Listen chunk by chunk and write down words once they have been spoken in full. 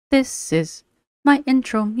This is my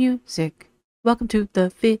intro music. Welcome to the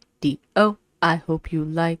video. I hope you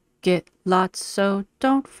like it lots, so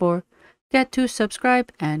don't forget to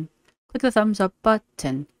subscribe and click the thumbs up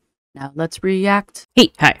button. Now let's react.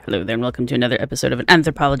 Hey, hi, hello there, and welcome to another episode of An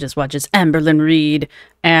Anthropologist Watches Amberlynn Read.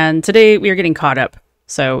 And today we are getting caught up.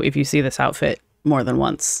 So if you see this outfit more than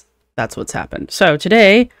once, that's what's happened. So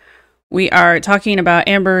today we are talking about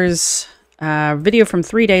Amber's video from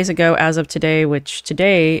 3 days ago as of today, which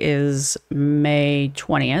today is May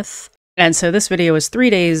 20th. And so this video is 3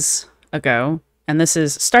 days ago, and this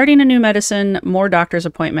is starting a new medicine, more doctor's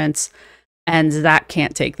appointments, and Zach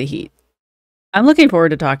can't take the heat. I'm looking forward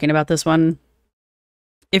to talking about this one.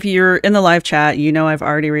 If you're in the live chat, you know I've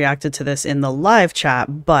already reacted to this in the live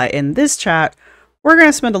chat, but in this chat, we're going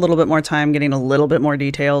to spend a little bit more time getting a little bit more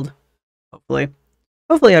detailed, hopefully.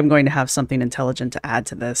 Hopefully I'm going to have something intelligent to add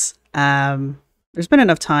to this. There's been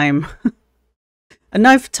enough time.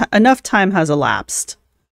 enough time has elapsed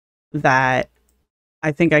that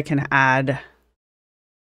I think I can add.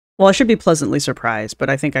 Well, I should be pleasantly surprised, but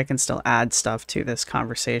I think I can still add stuff to this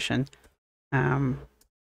conversation.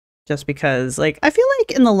 Just because, like, I feel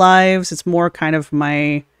like in the lives, it's more kind of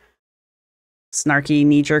my snarky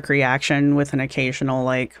knee-jerk reaction with an occasional,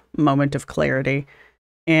 like, moment of clarity.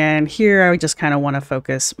 And here I just kind of want to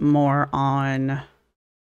focus more on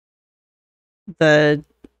the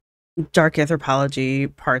dark anthropology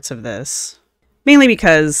parts of this. Mainly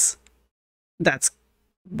because that's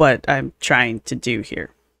what I'm trying to do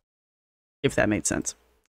here. If that made sense.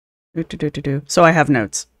 So I have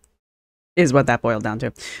notes, is what that boiled down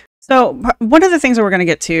to. So one of the things that we're going to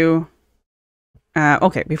get to,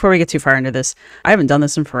 okay, before we get too far into this, I haven't done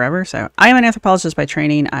this in forever. So I am an anthropologist by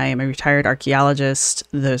training. I am a retired archaeologist.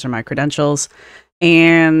 Those are my credentials.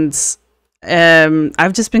 And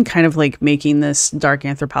I've just been kind of like making this dark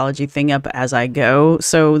anthropology thing up as I go.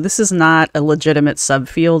 So this is not a legitimate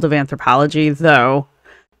subfield of anthropology, though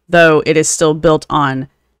it is still built on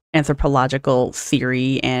anthropological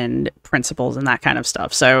theory and principles and that kind of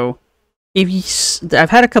stuff. So I've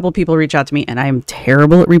had a couple people reach out to me, and I am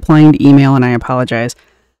terrible at replying to email, and I apologize.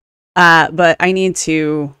 But I need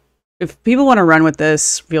to, if people want to run with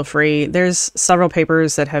this, feel free. There's several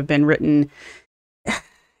papers that have been written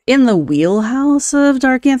in the wheelhouse of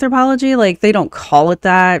dark anthropology. Like, they don't call it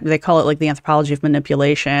that. They call it like the anthropology of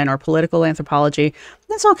manipulation or political anthropology.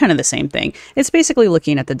 That's all kind of the same thing. It's basically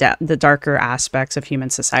looking at the darker aspects of human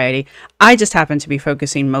society. I just happen to be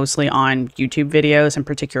focusing mostly on YouTube videos,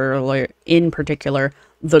 and in particular,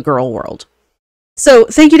 the girl world. So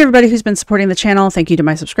thank you to everybody who's been supporting the channel. Thank you to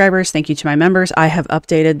my subscribers. Thank you to my members. I have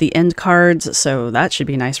updated the end cards, so that should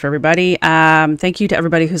be nice for everybody. Thank you to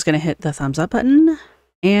everybody who's going to hit the thumbs up button.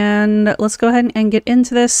 And let's go ahead and get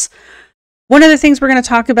into this. One of the things we're going to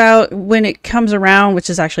talk about when it comes around,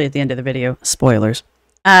 which is actually at the end of the video, spoilers.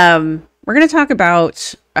 We're going to talk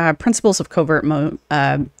about principles of covert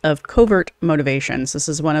motivations. This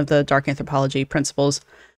is one of the dark anthropology principles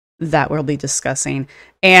that we'll be discussing.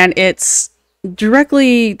 And it's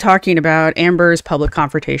directly talking about Amber's public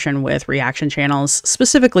confrontation with reaction channels.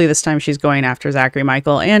 Specifically, this time she's going after Zachery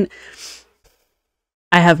Michael. And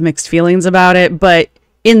I have mixed feelings about it, but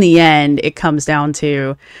in the end, it comes down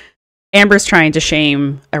to Amber's trying to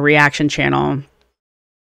shame a reaction channel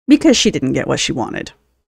because she didn't get what she wanted.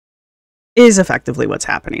 Is effectively what's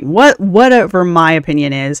happening. Whatever my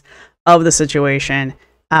opinion is of the situation,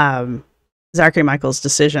 Zachery Michael's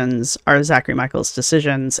decisions are Zachery Michael's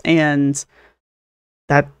decisions, and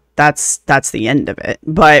that's the end of it.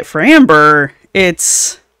 But for Amber,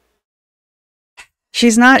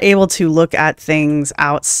 she's not able to look at things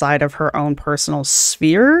outside of her own personal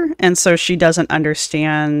sphere, and so she doesn't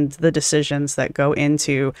understand the decisions that go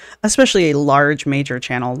into, especially a large major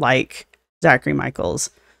channel like Zachery Michael's.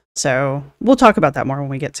 So we'll talk about that more when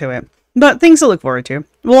we get to it. But things to look forward to.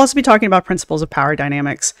 We'll also be talking about principles of power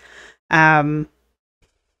dynamics, and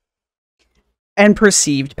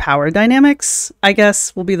perceived power dynamics, I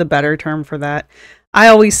guess, will be the better term for that. I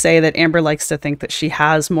always say that Amber likes to think that she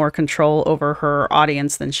has more control over her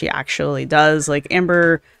audience than she actually does. Like,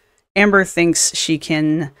 Amber thinks she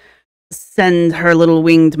can send her little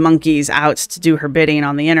winged monkeys out to do her bidding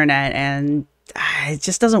on the internet, and it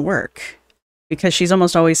just doesn't work. Because she's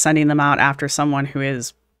almost always sending them out after someone who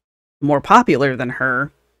is more popular than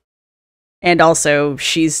her. And also,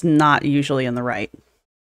 she's not usually in the right.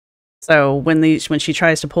 So when she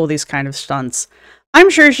tries to pull these kind of stunts, I'm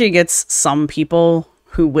sure she gets some people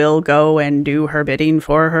who will go and do her bidding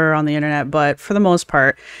for her on the internet, but for the most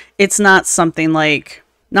part, it's not something like,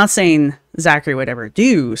 not saying Zachery would ever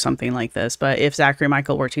do something like this, but if Zachery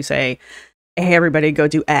Michael were to say, hey, everybody go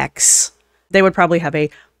do X, they would probably have a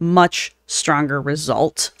much stronger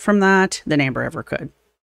result from that than Amber ever could.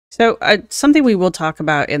 So something we will talk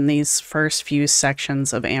about in these first few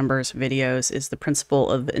sections of Amber's videos is the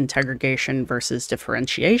principle of integration versus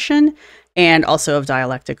differentiation, and also of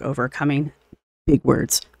dialectic overcoming. Big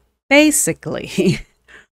words. Basically,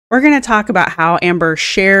 we're going to talk about how Amber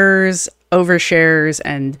shares, overshares,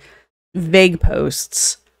 and vague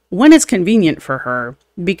posts when it's convenient for her,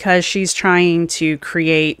 because she's trying to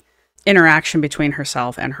create interaction between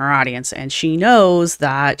herself and her audience. And she knows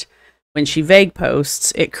that when she vague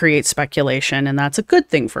posts, it creates speculation, and that's a good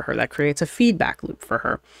thing for her. That creates a feedback loop for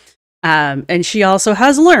her. And she also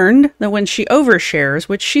has learned that when she overshares,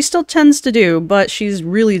 which she still tends to do, but she's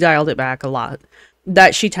really dialed it back a lot,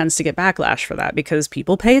 that she tends to get backlash for that because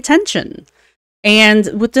people pay attention.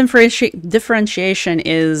 And with differentiation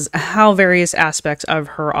is how various aspects of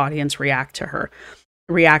her audience react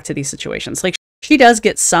to these situations. Like, she does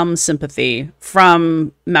get some sympathy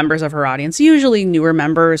from members of her audience, usually newer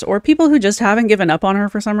members or people who just haven't given up on her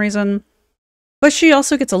for some reason. But she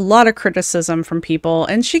also gets a lot of criticism from people,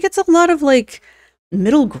 and she gets a lot of like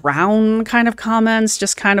middle ground kind of comments,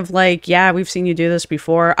 just kind of like, yeah, we've seen you do this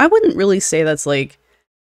before. I wouldn't really say that's like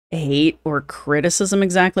hate or criticism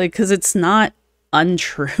exactly, because it's not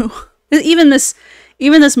untrue. even this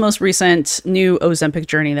most recent new Ozempic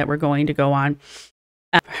journey that we're going to go on,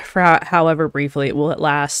 for however briefly it will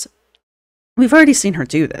last, we've already seen her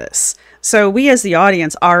do this. So we as the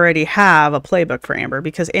audience already have a playbook for Amber,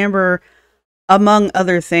 because Amber, among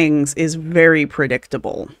other things, is very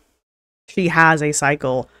predictable. She has a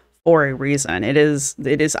cycle for a reason. It is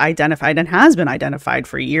identified and has been identified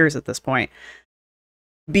for years at this point,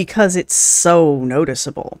 because it's so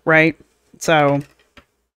noticeable, right? So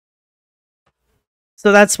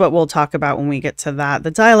that's what we'll talk about when we get to that. The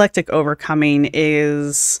dialectic overcoming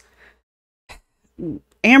is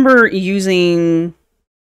Amber using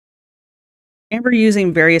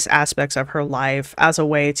various aspects of her life as a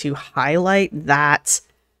way to highlight that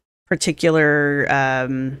particular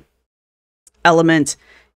element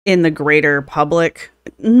in the greater public.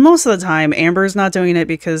 Most of the time, Amber's not doing it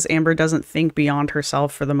because Amber doesn't think beyond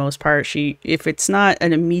herself for the most part. If it's not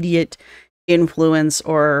an immediate influence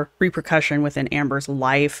or repercussion within Amber's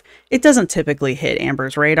life, it doesn't typically hit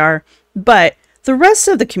Amber's radar. But the rest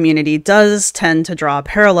of the community does tend to draw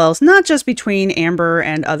parallels, not just between Amber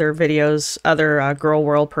and other girl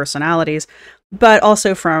world personalities, but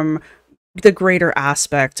also from the greater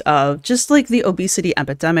aspect of just like the obesity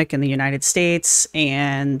epidemic in the United States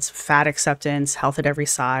and fat acceptance, health at every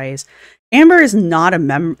size. Amber is not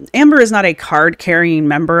a card-carrying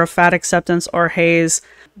member of fat acceptance or HAES,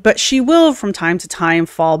 but she will from time to time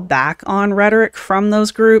fall back on rhetoric from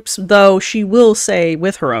those groups, though she will say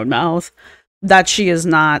with her own mouth that she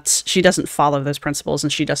doesn't follow those principles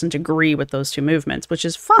and she doesn't agree with those two movements, which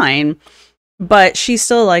is fine. But she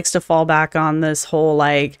still likes to fall back on this whole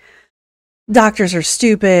like, doctors are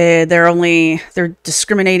stupid, they're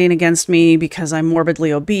discriminating against me because I'm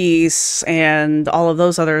morbidly obese, and all of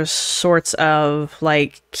those other sorts of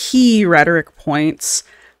like key rhetoric points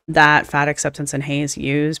that fat acceptance and HAES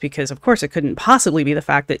use, because of course it couldn't possibly be the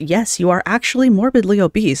fact that yes, you are actually morbidly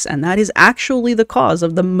obese and that is actually the cause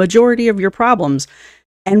of the majority of your problems,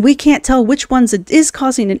 and we can't tell which ones it is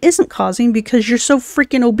causing and isn't causing because you're so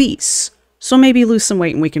freaking obese. So maybe lose some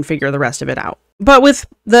weight and we can figure the rest of it out. But with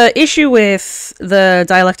the issue with the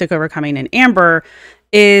dialectic overcoming in Amber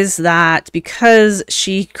is that because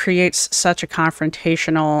she creates such a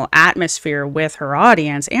confrontational atmosphere with her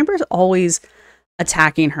audience, Amber's always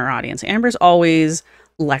attacking her audience. Amber's always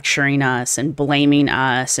lecturing us and blaming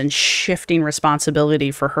us and shifting responsibility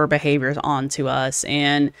for her behaviors onto us.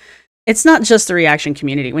 And it's not just the reaction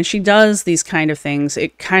community. When she does these kind of things,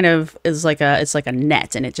 it kind of is like it's like a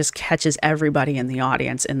net, and it just catches everybody in the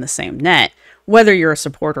audience in the same net, whether you're a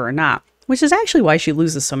supporter or not, which is actually why she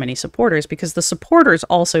loses so many supporters, because the supporters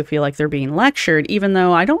also feel like they're being lectured, even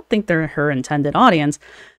though I don't think they're her intended audience.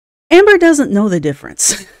 Amber doesn't know the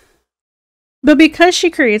difference. But because she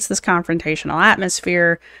creates this confrontational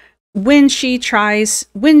atmosphere, when she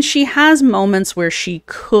has moments where she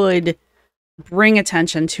could bring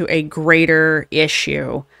attention to a greater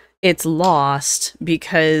issue, it's lost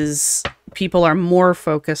because people are more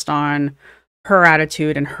focused on her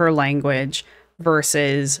attitude and her language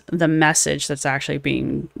versus the message that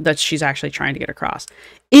she's actually trying to get across.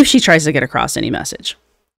 If she tries to get across any message.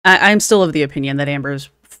 I'm still of the opinion that Amber is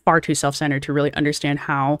far too self-centered to really understand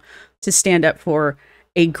how to stand up for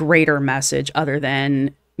a greater message other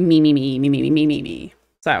than me.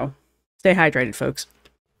 So stay hydrated, folks.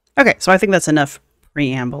 Okay, so I think that's enough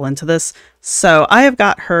preamble into this. So I have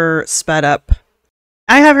got her sped up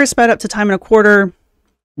I have her sped up to time and a quarter,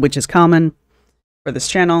 which is common for this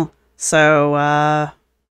channel. So yeah,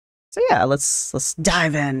 let's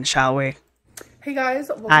dive in, shall we? Hey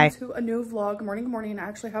guys, welcome to a new vlog. Good morning. I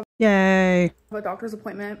actually have a doctor's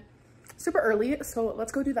appointment super early, so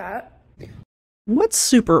let's go do that. What's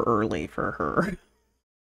super early for her?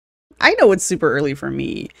 I know it's super early for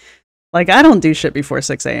me. Like, I don't do shit before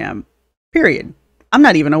 6 a.m. Period. I'm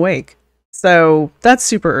not even awake. So that's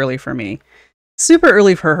super early for me. Super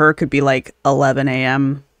early for her could be like 11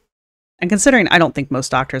 a.m. And considering I don't think most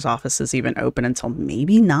doctors' offices even open until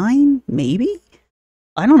maybe 9, maybe?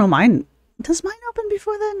 I don't know, does mine open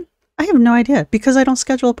before then? I have no idea because I don't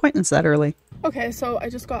schedule appointments that early. Okay, so I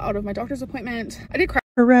just got out of my doctor's appointment. I did cry.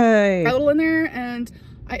 Hooray. A little in there and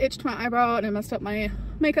I itched my eyebrow and I messed up my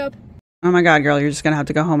makeup. Oh my god, girl, you're just gonna have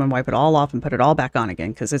to go home and wipe it all off and put it all back on again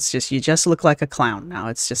because it's just, you just look like a clown now.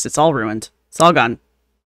 It's all ruined. It's all gone.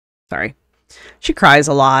 Sorry. She cries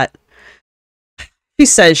a lot. She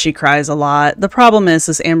says she cries a lot. The problem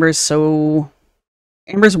is Amber's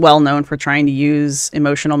well known for trying to use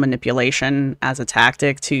emotional manipulation as a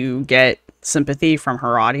tactic to get sympathy from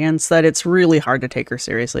her audience that it's really hard to take her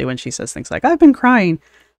seriously when she says things like, I've been crying.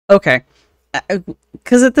 Okay.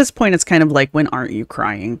 Because at this point, it's kind of like, when aren't you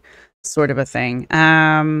crying? Sort of a thing.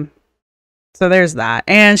 So there's that.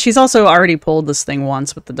 And she's also already pulled this thing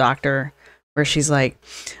once with the doctor where she's like,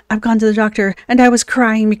 I've gone to the doctor and I was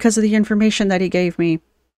crying because of the information that he gave me.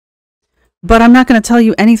 But I'm not going to tell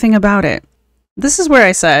you anything about it. This is where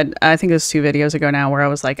I said, I think it was 2 videos ago now, where I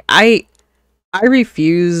was like, I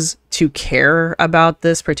refuse to care about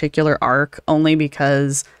this particular arc only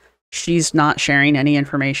because she's not sharing any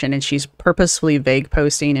information and she's purposefully vague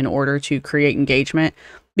posting in order to create engagement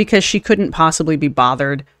because she couldn't possibly be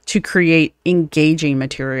bothered to create engaging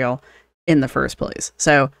material in the first place.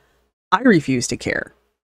 So I refuse to care.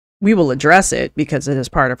 We will address it because it is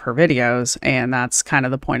part of her videos and that's kind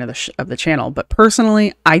of the point of the channel. But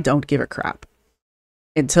personally, I don't give a crap.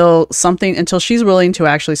 Until she's willing to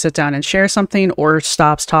actually sit down and share something or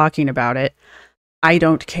stops talking about it, I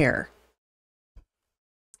don't care.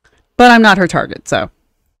 But I'm not her target, so.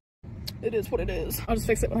 It is what it is. I'll just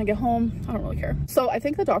fix it when I get home. I don't really care. So I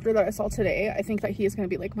think the doctor that I saw today, I think that he is going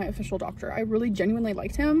to be like my official doctor. I really genuinely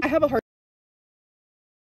liked him. I have a hard.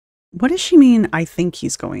 What does she mean, I think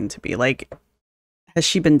he's going to be? Like, has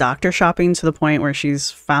she been doctor shopping to the point where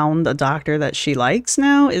she's found a doctor that she likes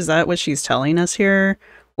now? Is that what she's telling us here?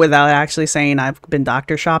 Without actually saying, I've been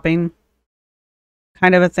doctor shopping?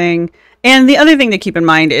 Kind of a thing. And the other thing to keep in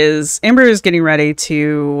mind is Amber is getting ready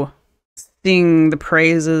to sing the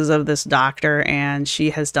praises of this doctor, and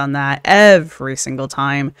she has done that every single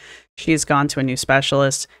time she's gone to a new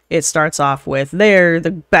specialist. It starts off with, they're the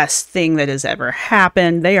best thing that has ever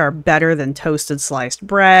happened. They are better than toasted sliced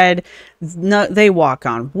bread. No, they walk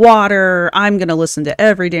on water. I'm going to listen to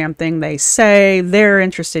every damn thing they say. They're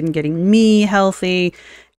interested in getting me healthy.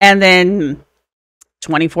 And then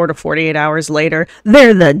 24 to 48 hours later,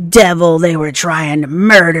 they're the devil. They were trying to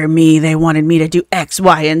murder me. They wanted me to do X,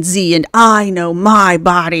 Y, and Z, and I know my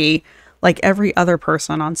body. Like every other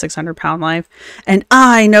person on 600 Pound Life. And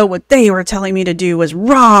I know what they were telling me to do was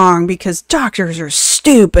wrong because doctors are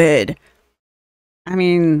stupid. I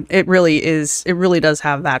mean, it really does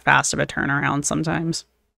have that fast of a turnaround sometimes.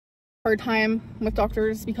 Hard time with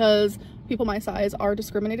doctors because people my size are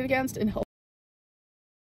discriminated against in health.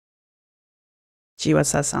 Gee,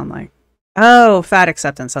 what's that sound like? Oh, fat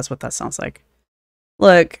acceptance. That's what that sounds like.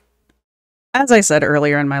 Look, as I said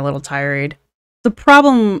earlier in my little tirade, the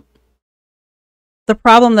problem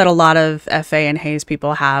that a lot of FA and Haze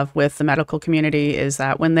people have with the medical community is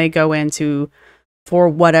that when they go into for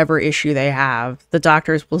whatever issue they have, the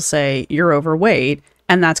doctors will say, you're overweight,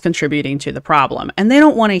 and that's contributing to the problem. And they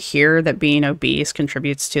don't want to hear that being obese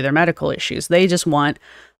contributes to their medical issues. They just want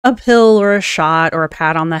a pill or a shot or a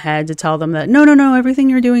pat on the head to tell them that, no, everything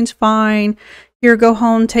you're doing's fine. Here, go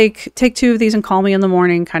home, take 2 of these and call me in the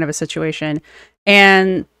morning, kind of a situation.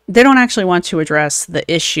 And they don't actually want to address the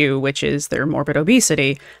issue, which is their morbid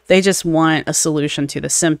obesity. They just want a solution to the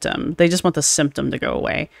symptom. They just want the symptom to go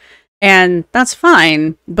away. And that's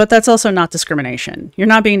fine, but that's also not discrimination. You're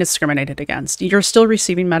not being discriminated against. You're still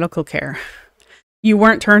receiving medical care. You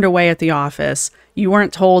weren't turned away at the office. You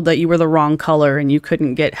weren't told that you were the wrong color and you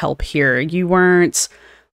couldn't get help here. You weren't,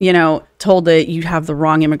 told that you have the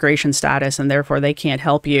wrong immigration status and therefore they can't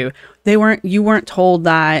help you. You weren't told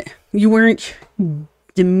that you weren't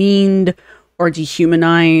demeaned or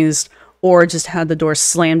dehumanized or just had the door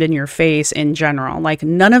slammed in your face in general. Like,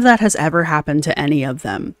 none of that has ever happened to any of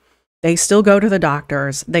them. They still go to the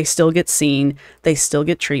doctors, they still get seen, they still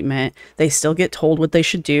get treatment, they still get told what they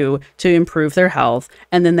should do to improve their health,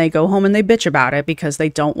 and then they go home and they bitch about it because they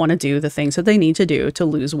don't want to do the things that they need to do to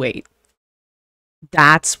lose weight.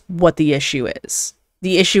 That's what the issue is.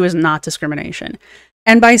 The issue is not discrimination.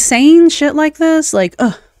 And by saying shit like this, like,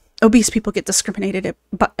 ugh, obese people get discriminated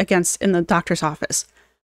against in the doctor's office,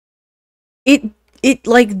 it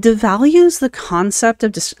like devalues the concept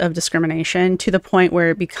of discrimination to the point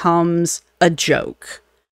where it becomes a joke.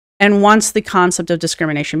 And once the concept of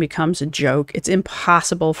discrimination becomes a joke, it's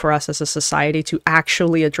impossible for us as a society to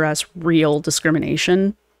actually address real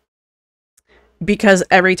discrimination. Because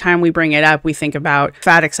every time we bring it up, we think about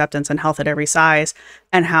fat acceptance and health at every size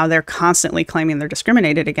and how they're constantly claiming they're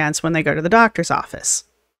discriminated against when they go to the doctor's office.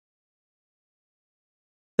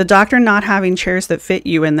 The doctor not having chairs that fit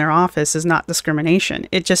you in their office is not discrimination.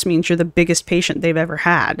 It just means you're the biggest patient they've ever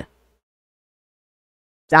had.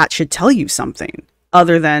 That should tell you something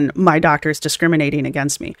other than my doctor is discriminating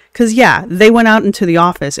against me. Because yeah, they went out into the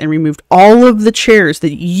office and removed all of the chairs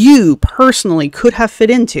that you personally could have fit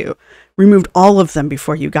into. Removed all of them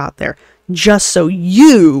before you got there, just so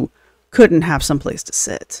you couldn't have someplace to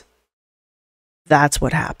sit. That's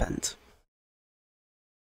what happened.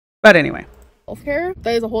 But anyway. Healthcare,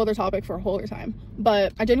 that is a whole other topic for a whole other time.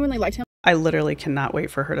 But I genuinely liked him. I literally cannot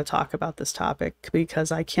wait for her to talk about this topic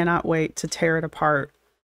because I cannot wait to tear it apart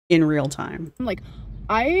in real time. Like,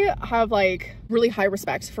 I have like really high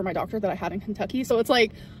respect for my doctor that I had in Kentucky. So it's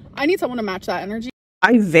like, I need someone to match that energy.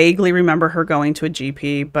 I vaguely remember her going to a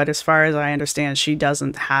GP, but as far as I understand, she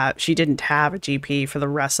didn't have a GP for the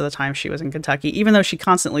rest of the time she was in Kentucky, even though she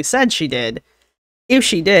constantly said she did. If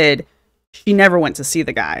she did, she never went to see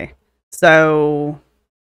the guy. So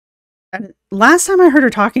last time I heard her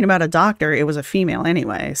talking about a doctor, it was a female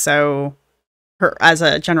anyway. So her as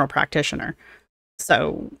a general practitioner.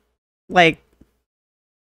 So like,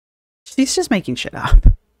 she's just making shit up.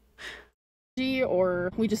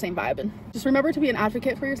 Or we just ain't vibing. Just remember to be an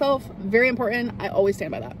advocate for yourself. Very important. I always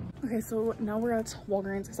stand by that. Okay, so now we're at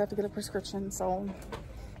Walgreens because I have to get a prescription. So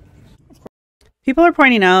people are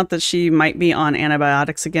pointing out that she might be on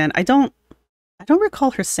antibiotics again. I don't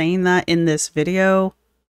recall her saying that in this video.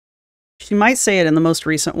 She might say it in the most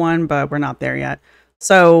recent one, but we're not there yet.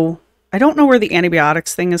 So I don't know where the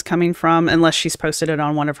antibiotics thing is coming from unless she's posted it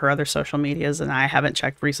on one of her other social medias and I haven't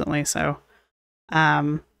checked recently. So,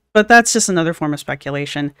 but that's just another form of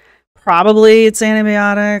speculation. Probably it's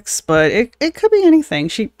antibiotics, but it could be anything.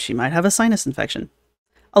 She might have a sinus infection.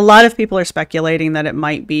 A lot of people are speculating that it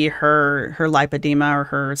might be her lipedema or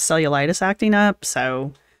her cellulitis acting up.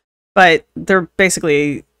 So, but they're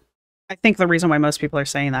basically, I think the reason why most people are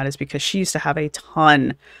saying that is because she used to have a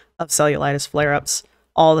ton of cellulitis flare-ups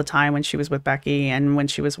all the time when she was with Becky and when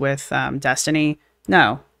she was with Destiny.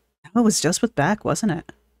 No, it was just with Beck, wasn't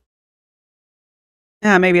it?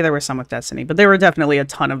 Yeah, maybe there were some with Destiny, but there were definitely a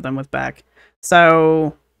ton of them with Beck.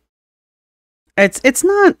 So it's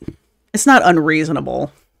not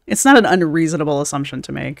unreasonable. It's not an unreasonable assumption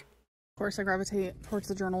to make. Of course, I gravitate towards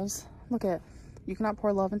the journals. Look at, you cannot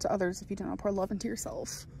pour love into others if you do not pour love into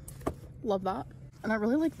yourself. Love that. And I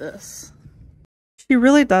really like this. She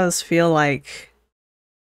really does feel like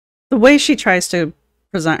the way she tries to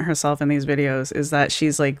present herself in these videos is that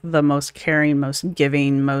she's like the most caring, most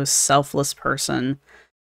giving, most selfless person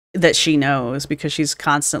that she knows because she's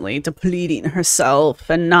constantly depleting herself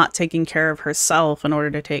and not taking care of herself in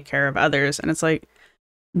order to take care of others. And it's like,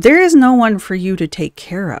 there is no one for you to take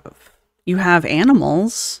care of. You have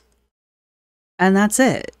animals and that's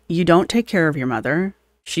it. You don't take care of your mother.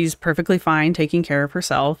 She's perfectly fine taking care of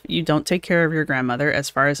herself. You don't take care of your grandmother. As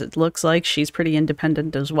far as it looks like, she's pretty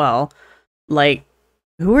independent as well. Like,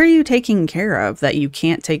 who are you taking care of that you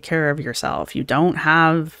can't take care of yourself? You don't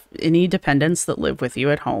have any dependents that live with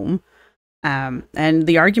you at home. And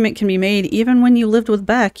the argument can be made, even when you lived with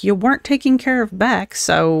Beck, you weren't taking care of Beck.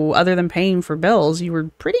 So other than paying for bills, you were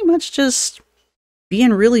pretty much just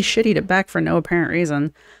being really shitty to Beck for no apparent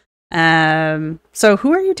reason. So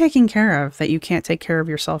who are you taking care of that you can't take care of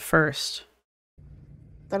yourself first?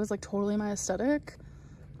 That is like totally my aesthetic.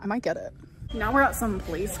 I might get it. Now we're at some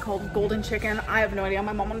place called Golden Chicken. I have no idea.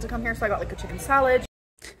 My mom wanted to come here, so I got like a chicken salad.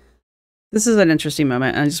 This is an interesting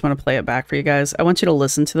moment, and I just want to play it back for you guys. I want you to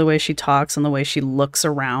listen to the way she talks and the way she looks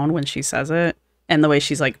around when she says it, and the way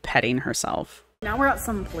she's like petting herself. Now we're at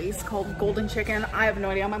some place called Golden Chicken. I have no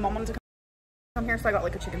idea. My mom wanted to come here, so I got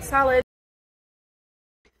like a chicken salad.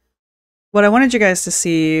 What I wanted you guys to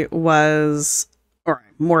see was, or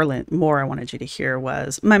more I wanted you to hear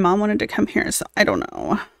was, my mom wanted to come here, so I don't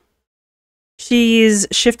know. She's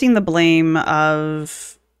shifting the blame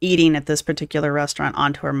of eating at this particular restaurant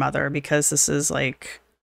onto her mother because this is like,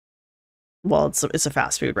 well, it's a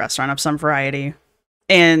fast food restaurant of some variety,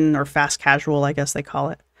 or fast casual, I guess they call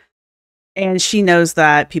it. And she knows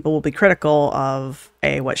that people will be critical of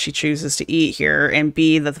A, what she chooses to eat here, and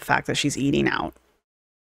B, the fact that she's eating out.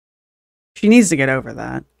 She needs to get over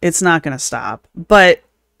that. It's not going to stop. But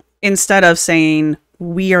instead of saying,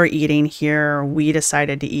 we are eating here, we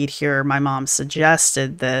decided to eat here, my mom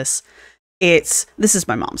suggested this, this is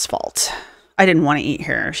my mom's fault. I didn't want to eat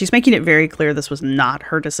here. She's making it very clear this was not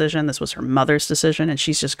her decision. This was her mother's decision, and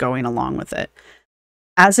she's just going along with it.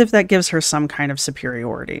 As if that gives her some kind of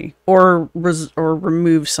superiority or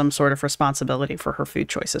removes some sort of responsibility for her food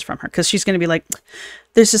choices from her. Because she's going to be like,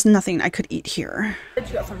 there's just nothing I could eat here.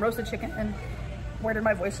 She got some roasted chicken, and where did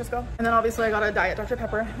my voice just go? And then obviously I got a Diet Dr.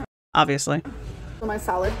 Pepper. Obviously. So my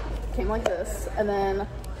salad came like this, and then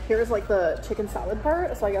here's like the chicken salad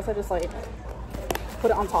part. So I guess I just like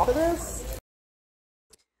put it on top of this.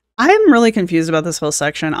 I'm really confused about this whole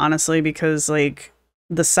section, honestly, because like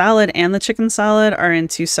the salad and the chicken salad are in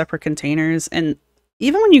 2 separate containers. And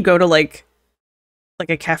even when you go to like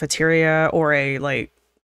a cafeteria or a like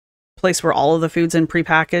place where all of the food's in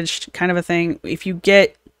prepackaged kind of a thing, if you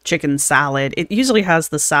get chicken salad, it usually has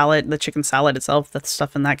the chicken salad itself, the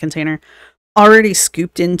stuff in that container, already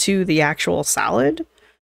scooped into the actual salad,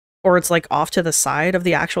 or it's like off to the side of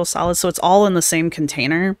the actual salad. So it's all in the same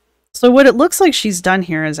container. So what it looks like she's done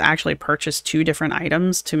here is actually purchased 2 different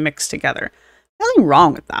items to mix together. Nothing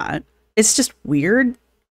wrong with that. It's just weird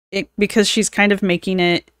because she's kind of making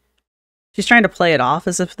it, she's trying to play it off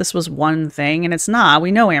as if this was one thing, and it's not.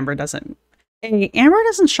 We know Amber doesn't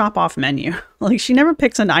shop off menu. Like, she never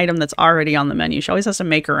picks an item that's already on the menu. She always has to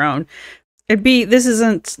make her own. This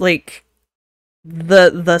isn't like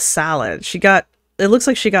the salad. It looks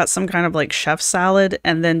like she got some kind of like chef salad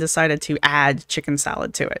and then decided to add chicken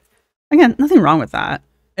salad to it. Again, nothing wrong with that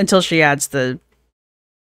until she adds the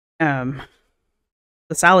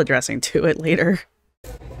salad dressing to it later.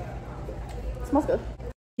 It smells good.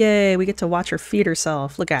 Yay, we get to watch her feed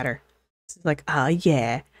herself. Look at her. She's like, oh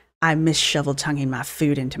yeah, I miss shovel-tonguing my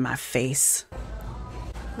food into my face.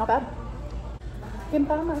 Not bad. Can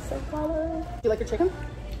buy myself flowers. Do you like your chicken?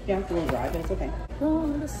 Yeah, it's a little dry, but it's okay.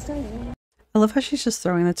 I love how she's just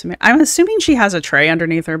throwing the tomato. I'm assuming she has a tray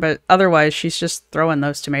underneath her, but otherwise she's just throwing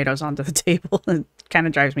those tomatoes onto the table. It kind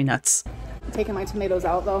of drives me nuts. I'm taking my tomatoes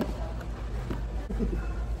out though.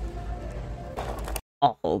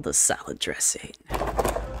 All the salad dressing.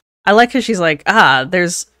 I like how she's like,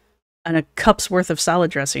 there's a cup's worth of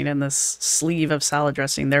salad dressing in this sleeve of salad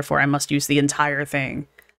dressing, therefore I must use the entire thing.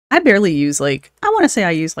 I barely use I want to say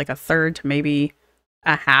I use like a third to maybe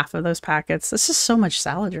a half of those packets. That's just so much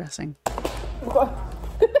salad dressing.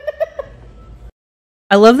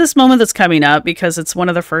 I love this moment that's coming up because it's one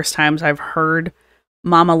of the first times I've heard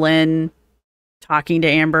Mama Lynn talking to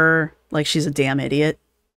Amber like she's a damn idiot.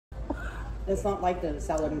 It's not like the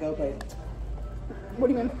salad and go place. What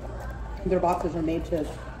do you mean? Their boxes are made to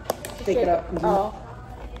shake it up. Mm-hmm. Oh.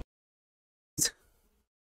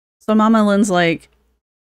 So Mama Lynn's like,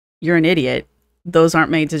 you're an idiot. Those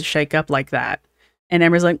aren't made to shake up like that. And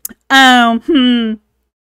Amber's like,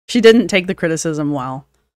 She didn't take the criticism well.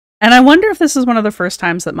 And I wonder if this is one of the first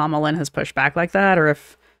times that Mama Lynn has pushed back like that, or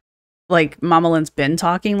if like Mama Lynn's been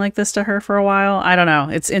talking like this to her for a while. I don't know.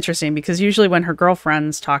 It's interesting because usually when her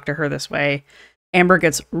girlfriends talk to her this way, Amber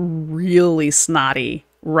gets really snotty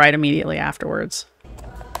right immediately afterwards.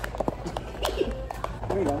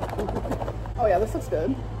 There you go. Oh yeah, this looks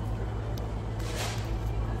good.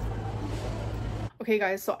 Okay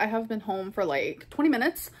guys, so I have been home for like 20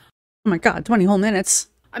 minutes. Oh my god, 20 whole minutes.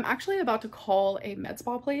 I'm actually about to call a med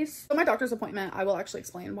spa place. So my doctor's appointment, I will actually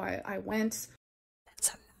explain why I went. That's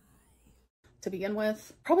a lie. To begin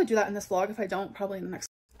with. Probably do that in this vlog. If I don't, probably in the next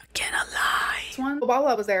Again, a lie. one. But while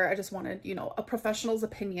I was there, I just wanted, a professional's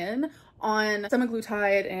opinion on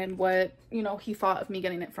semaglutide and what, he thought of me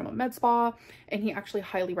getting it from a med spa. And he actually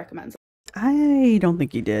highly recommends it. I don't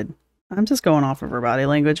think you did. I'm just going off of her body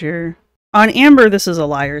language here. On Amber, this is a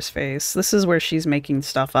liar's face. This is where she's making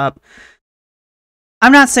stuff up.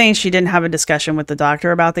 I'm not saying she didn't have a discussion with the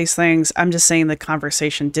doctor about these things. I'm just saying the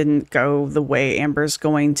conversation didn't go the way Amber's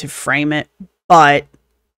going to frame it. But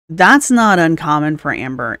that's not uncommon for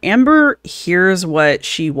Amber. Amber hears what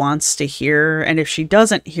she wants to hear. And if she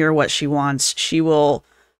doesn't hear what she wants, she will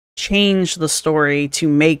change the story to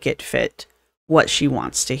make it fit what she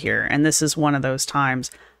wants to hear. And this is one of those times.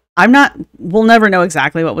 We'll never know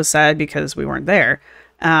exactly what was said because we weren't there.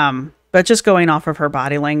 But just going off of her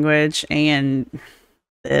body language and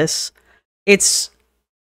this, it's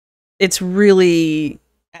really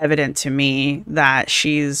evident to me that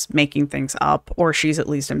she's making things up, or she's at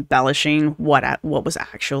least embellishing what was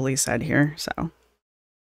actually said here. So,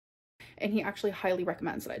 and he actually highly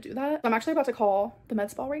recommends that I do that. I'm actually about to call the med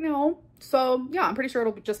spa right now. So yeah, I'm pretty sure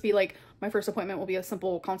it'll just be like, my first appointment will be a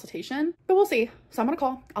simple consultation, but we'll see. So I'm gonna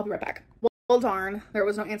call. I'll be right back. Well, darn, there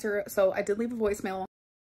was no answer. So I did leave a voicemail,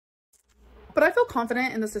 but I feel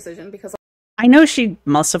confident in this decision because I know she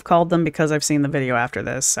must have called them because I've seen the video after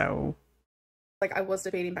this. So like, I was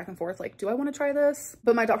debating back and forth, like, do I want to try this?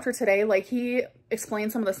 But my doctor today, like, he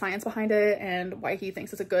explained some of the science behind it and why he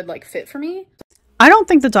thinks it's a good, like, fit for me. I don't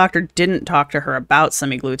think the doctor didn't talk to her about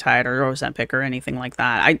semaglutide or Ozempic or anything like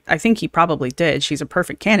that. I think he probably did. She's a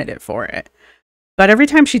perfect candidate for it. But every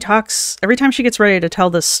time she gets ready to tell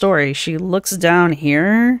this story, she looks down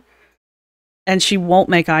here and she won't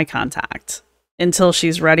make eye contact until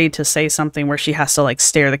she's ready to say something where she has to, like,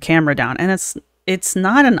 stare the camera down. And it's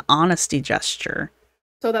not an honesty gesture.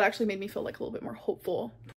 So that actually made me feel like a little bit more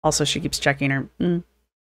hopeful. Also, she keeps checking her.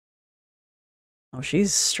 Oh,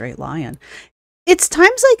 she's straight lying. It's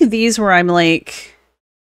times like these where I'm like,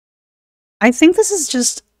 I think this is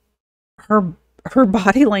just her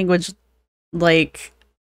body language, like,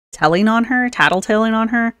 tattletailing on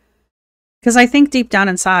her. Because I think deep down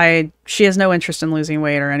inside, she has no interest in losing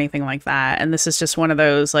weight or anything like that. And this is just one of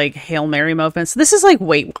those, like, Hail Mary moments. This is like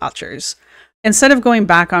Weight Watchers. Instead of going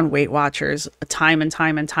back on Weight Watchers time and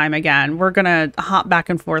time and time again, we're going to hop back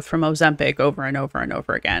and forth from Ozempic over and over and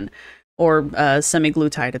over again. Or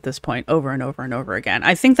semaglutide at this point over and over and over again.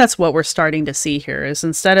 I think that's what we're starting to see here, is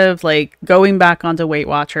instead of, like, going back onto Weight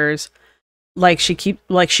Watchers, like she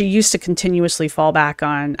used to continuously fall back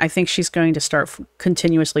on, I think she's going to start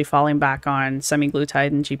continuously falling back on semaglutide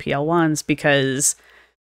and GLP-1s because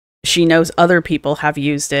she knows other people have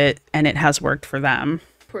used it and it has worked for them.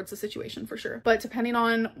 Towards the situation for sure. But depending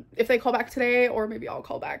on if they call back today, or maybe I'll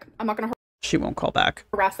call back. I'm not gonna She won't call back.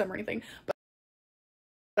 Harass them or anything.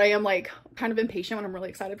 But I am, like, kind of impatient when I'm really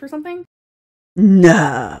excited for something.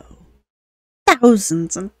 No.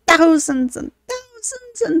 Thousands and thousands and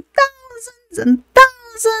thousands and thousands and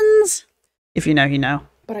thousands. If you know, you know.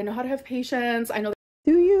 But I know how to have patience. I know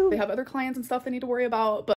do you? They have other clients and stuff they need to worry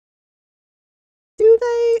about, but do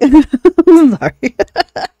they? Sorry.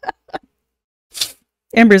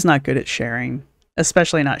 Amber's not good at sharing,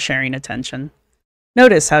 especially not sharing attention.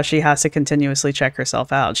 Notice how she has to continuously check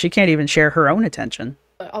herself out. She can't even share her own attention.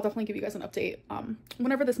 I'll definitely give you guys an update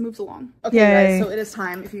whenever this moves along. Okay, Yay. guys, so it is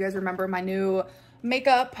time. If you guys remember my new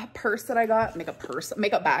makeup purse that I got,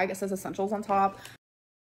 makeup bag. It says essentials on top.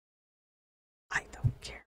 I don't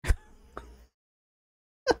care.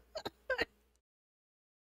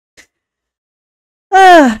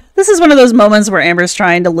 This is one of those moments where Amber's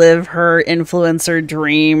trying to live her influencer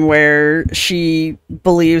dream, where she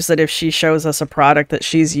believes that if she shows us a product that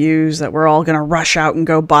she's used, that we're all going to rush out and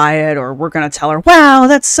go buy it, or we're going to tell her, wow,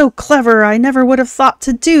 that's so clever, I never would have thought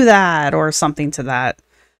to do that, or something to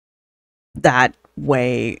that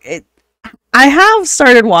way. I have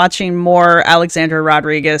started watching more Alexandra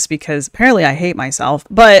Rodriguez because apparently I hate myself,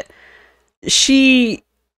 but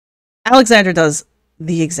Alexandra does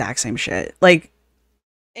the exact same shit. Like,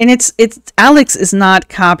 and it's Alex is not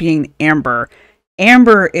copying Amber.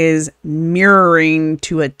 Amber is mirroring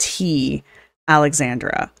to a T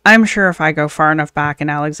Alexandra. I'm sure if I go far enough back in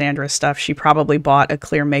Alexandra's stuff, she probably bought a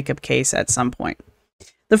clear makeup case at some point.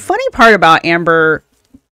 The funny part about Amber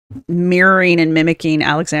mirroring and mimicking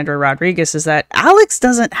Alexandra Rodriguez is that Alex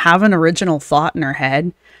doesn't have an original thought in her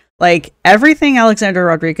head. Like, everything Alexandra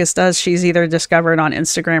Rodriguez does, she's either discovered on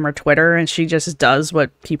Instagram or Twitter, and she just does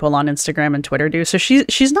what people on Instagram and Twitter do. So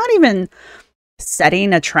she's not even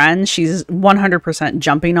setting a trend. She's 100%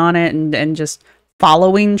 jumping on it and just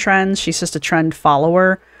following trends. She's just a trend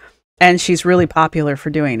follower, and she's really popular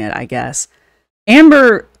for doing it, I guess.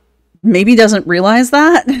 Amber maybe doesn't realize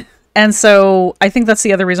that. And so I think that's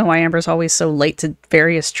the other reason why Amber's always so late to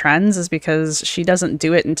various trends, is because she doesn't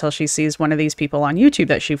do it until she sees one of these people on YouTube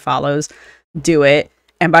that she follows do it.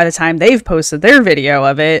 And by the time they've posted their video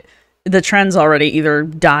of it, the trend's already either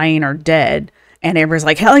dying or dead. And Amber's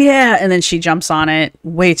like, hell yeah. And then she jumps on it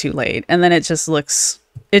way too late. And then it just looks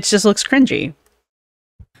cringy.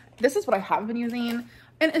 This is what I have been using.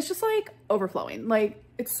 And it's just like overflowing. Like,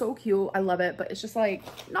 it's so cute. I love it. But it's just like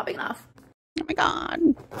not big enough. Oh my god.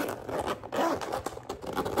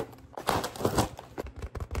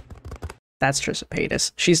 That's Trisha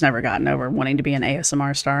Paytas. She's never gotten over wanting to be an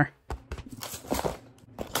ASMR star.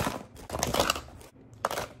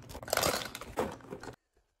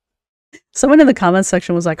 Someone in the comments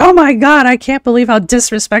section was like, oh my god, I can't believe how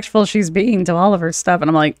disrespectful she's being to all of her stuff. And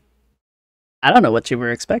I'm like, I don't know what you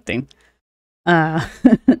were expecting.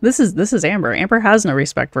 This is Amber. Amber has no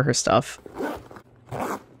respect for her stuff.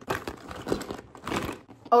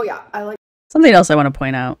 Oh yeah, I like. Something else I want to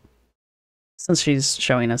point out, since she's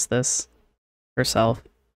showing us this herself.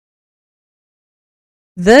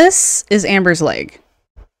 This is Amber's leg.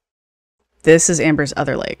 This is Amber's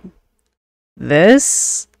other leg.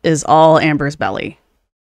 This is all Amber's belly.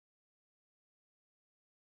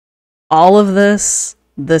 All of this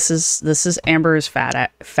is Amber's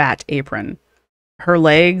fat apron. Her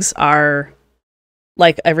legs are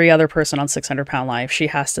like every other person on 600 Pound Life. She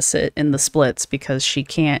has to sit in the splits because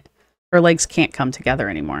her legs can't come together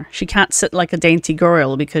anymore. She can't sit like a dainty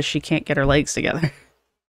girl because she can't get her legs together.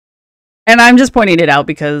 And I'm just pointing it out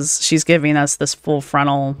because she's giving us this full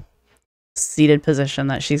frontal seated position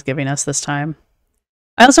that she's giving us this time.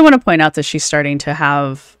 I also want to point out that she's starting to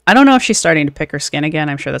have, I don't know if she's starting to pick her skin again.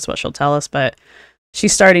 I'm sure that's what she'll tell us, but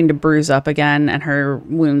she's starting to bruise up again and her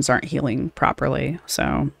wounds aren't healing properly.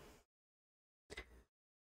 So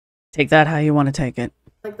take that how you want to take it.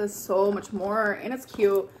 I like this so much more, and it's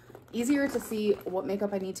cute. Easier to see what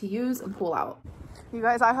makeup I need to use and pull out. You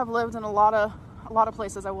guys, I have lived in a lot of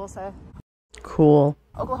places, I will say. Cool.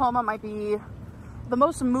 Oklahoma might be the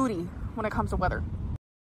most moody when it comes to weather.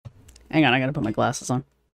 Hang on, I gotta put my glasses on.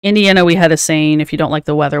 Indiana, we had a saying, if you don't like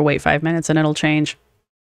the weather, wait 5 minutes and it'll change.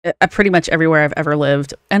 Pretty much everywhere I've ever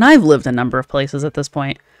lived, and I've lived a number of places at this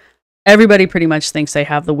point, everybody pretty much thinks they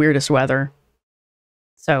have the weirdest weather.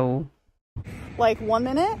 So, like 1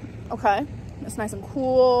 minute, okay, it's nice and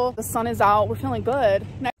cool, the sun is out, we're feeling good.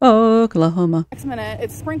 Oklahoma. Next minute,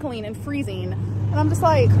 it's sprinkling and freezing, and I'm just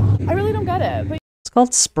like, I really don't get it. But it's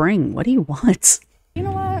called spring. What do you want? you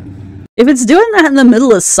know what? If it's doing that in the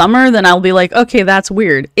middle of summer, then I'll be like, okay, that's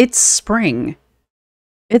weird. It's spring.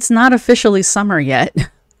 It's not officially summer yet.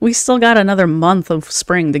 We still got another month of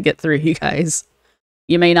spring to get through, you guys.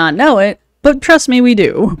 You may not know it, but trust me, we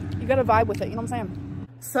do. You gotta vibe with it, you know what I'm saying?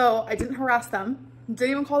 So I didn't harass them.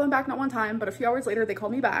 Didn't even call them back not one time, but a few hours later, they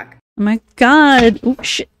called me back. Oh my god. Oh,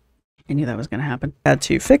 shit. I knew that was gonna happen. Had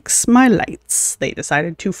to fix my lights. They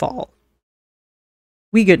decided to fall.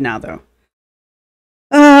 We good now, though.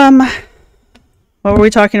 What were we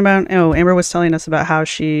talking about? Oh, Amber was telling us about how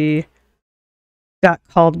she got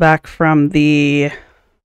called back from the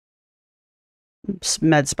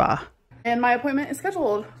med spa. And my appointment is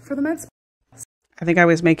scheduled for the med spa. I think I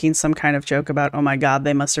was making some kind of joke about, oh my god,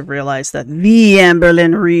 they must have realized that the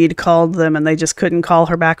Amberlynn Reed called them and they just couldn't call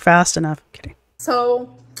her back fast enough. Kidding.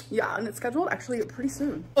 So, yeah, and it's scheduled actually pretty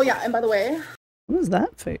soon. Oh yeah, and by the way... What was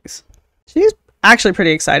that face? She's actually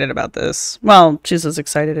pretty excited about this. Well, she's as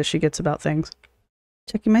excited as she gets about things.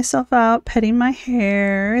 Checking myself out, petting my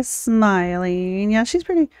hair, smiling. Yeah, she's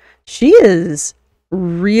pretty... She is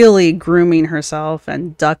really grooming herself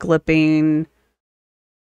and duck lipping.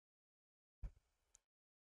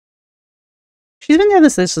 She's been doing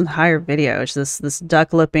this entire video. It's this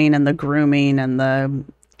duck lipping and the grooming and the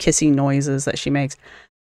kissing noises that she makes.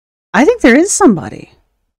 I think there is somebody.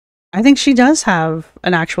 I think she does have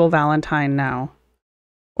an actual Valentine now.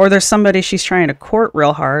 Or there's somebody she's trying to court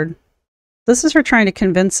real hard. This is her trying to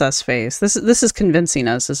convince us face. This is convincing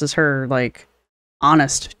us. This is her, like,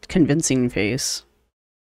 honest, convincing face.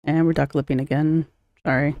 And we're duck lipping again.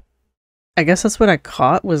 Sorry. I guess that's what I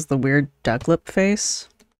caught, was the weird duck lip face.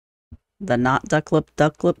 The not duck lip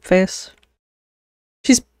face.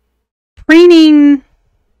 She's preening.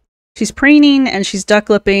 She's preening and she's duck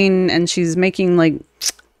lipping and she's making, like,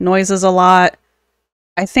 noises a lot.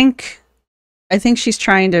 I think she's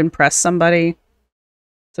trying to impress somebody.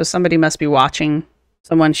 So somebody must be watching.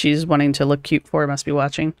 Someone she's wanting to look cute for must be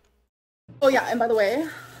watching. Oh yeah, and by the way,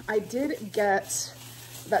 I did get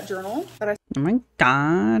that journal that I Oh my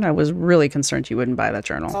god, I was really concerned you wouldn't buy that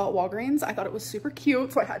journal. saw at Walgreens. I thought it was super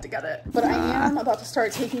cute, so I had to get it. But I am about to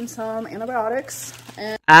start taking some antibiotics.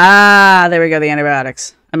 And There we go, the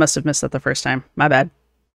antibiotics. I must have missed that the first time. My bad.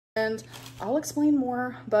 And I'll explain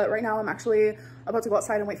more, but right now I'm actually about to go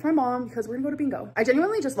outside and wait for my mom because we're gonna go to bingo. I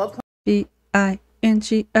genuinely just love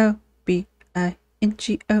B-I-N-G-O.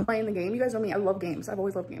 B-I-N-G-O. playing the game. You guys know me, I love games. I've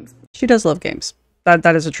always loved games. She does love games.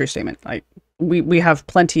 That is a true statement. Like we have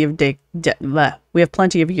plenty of we have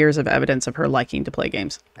plenty of years of evidence of her liking to play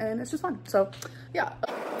games. And it's just fun. So yeah.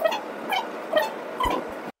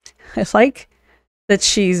 I like that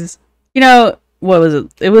she's, you know, what was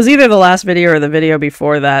it? It was either the last video or the video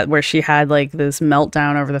before that where she had like this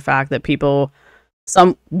meltdown over the fact that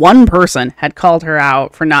one person had called her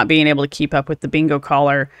out for not being able to keep up with the bingo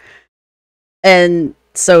caller. And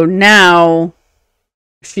so now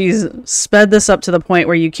she's sped this up to the point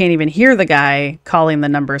where you can't even hear the guy calling the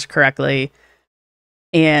numbers correctly.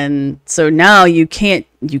 And so now you can't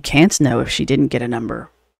know if she didn't get a number.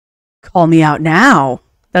 Call me out now.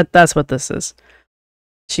 That's what this is.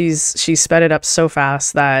 She sped it up so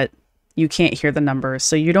fast that you can't hear the numbers,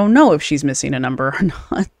 so you don't know if she's missing a number or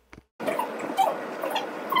not.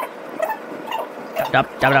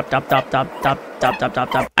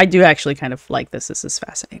 I do actually kind of like this. This is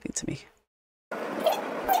fascinating to me.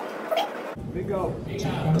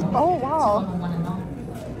 Oh, wow.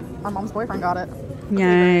 Our mom's boyfriend got it.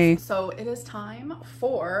 Yay. So it is time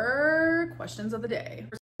for questions of the day.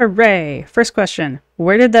 Hooray. First question.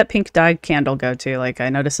 Where did that pink dyed candle go to? Like, I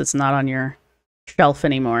notice it's not on your shelf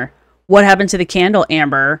anymore. What happened to the candle,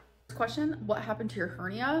 Amber? First question. What happened to your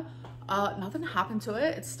hernia? Nothing happened to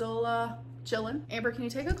it. It's still chilling. Amber, can you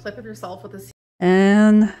take a clip of yourself with this?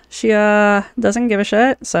 And she doesn't give a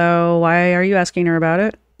shit. So why are you asking her about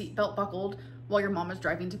it? Seatbelt buckled while your mom is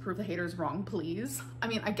driving to prove the haters wrong, please. I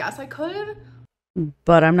mean, I guess I could,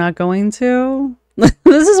 but I'm not going to.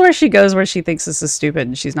 This is where she goes where she thinks this is stupid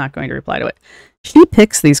and she's not going to reply to it. She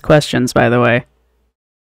picks these questions, by the way.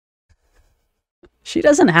 She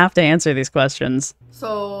doesn't have to answer these questions.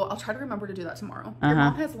 So I'll try to remember to do that tomorrow. Your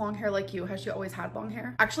mom has long hair like you. Has she always had long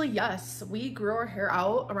hair? Actually, yes. We grew our hair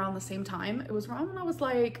out around the same time. It was around when I was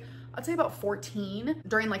like, I'd say about 14,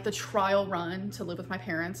 during like the trial run to live with my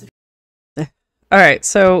parents. All right,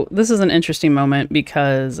 so this is an interesting moment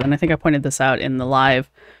because, and I think I pointed this out in the live,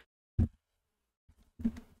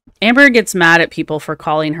 Amber gets mad at people for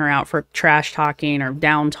calling her out for trash talking or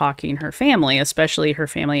down talking her family, especially her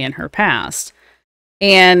family in her past.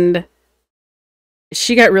 And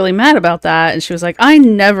she got really mad about that, and she was like, I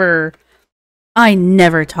never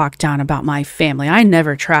talk down about my family. I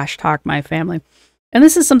never trash talk my family. And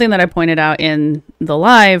this is something that I pointed out in the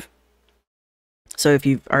live. So if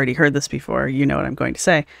you've already heard this before, you know what I'm going to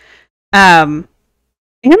say. Amber,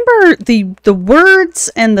 the words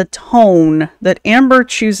and the tone that Amber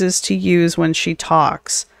chooses to use when she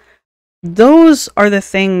talks, those are the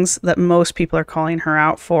things that most people are calling her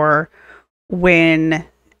out for when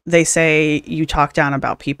they say you talk down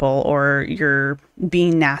about people, or you're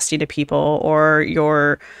being nasty to people, or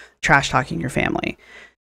you're trash talking your family.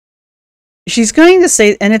 She's going to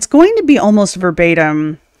say, and it's going to be almost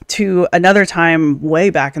verbatim to another time way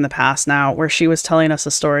back in the past now, where she was telling us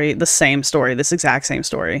a story, the same story, this exact same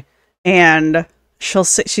story. And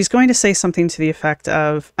she's going to say something to the effect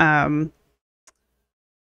of,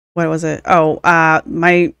 what was it? Oh,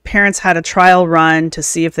 my parents had a trial run to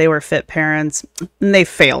see if they were fit parents, and they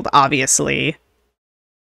failed, obviously.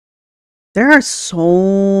 There are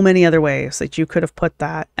so many other ways that you could have put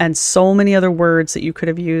that, and so many other words that you could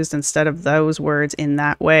have used instead of those words in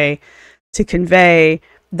that way to convey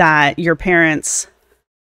that your parents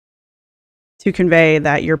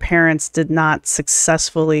did not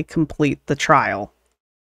successfully complete the trial.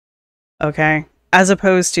 Okay? As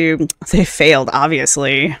opposed to, they failed,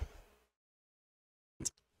 obviously.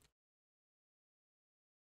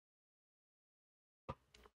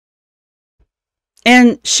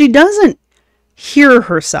 And she doesn't hear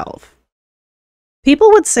herself.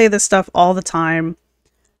 People would say this stuff all the time,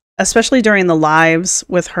 especially during the lives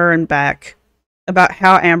with her and Beck, about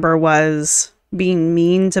how Amber was being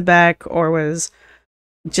mean to Beck or was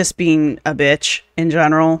just being a bitch in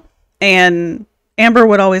general. And Amber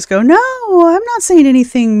would always go, no, I'm not saying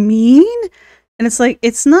anything mean. And it's like,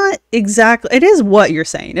 it's not exactly, it is what you're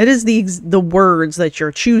saying. It is the words that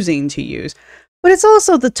you're choosing to use. But it's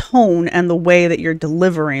also the tone and the way that you're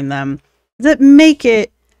delivering them that make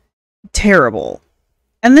it terrible.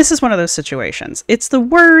 And this is one of those situations. It's the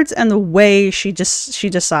words and the way she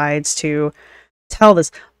decides to tell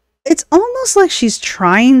this. It's almost like she's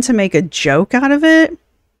trying to make a joke out of it,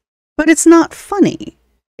 but it's not funny.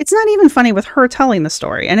 It's not even funny with her telling the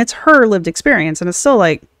story, and it's her lived experience, and it's still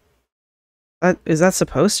like, is that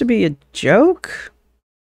supposed to be a joke?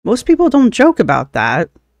 Most people don't joke about that.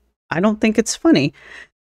 I don't think it's funny,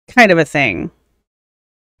 kind of a thing.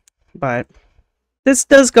 But this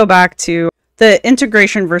does go back to the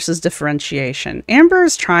integration versus differentiation. Amber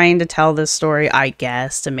is trying to tell this story, I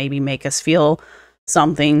guess, to maybe make us feel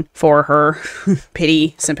something for her.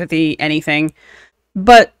 Pity, sympathy, anything.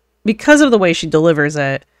 But because of the way she delivers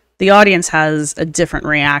it, the audience has a different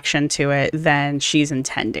reaction to it than she's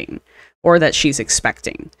intending or that she's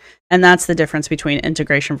expecting. And that's the difference between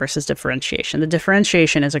integration versus differentiation. The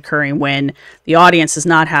differentiation is occurring when the audience is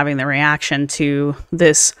not having the reaction to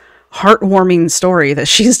this heartwarming story that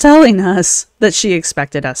she's telling us that she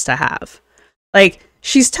expected us to have. Like,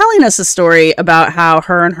 she's telling us a story about how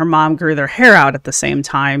her and her mom grew their hair out at the same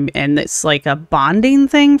time, and it's like a bonding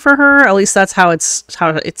thing for her. At least that's how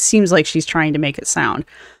it seems like she's trying to make it sound.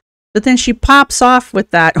 But then she pops off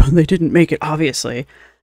with that, oh, they didn't make it, obviously.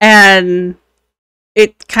 And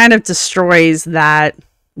it kind of destroys that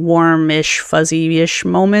warm-ish, fuzzy-ish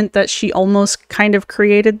moment that she almost kind of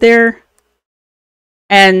created there.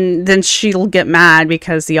 And then she'll get mad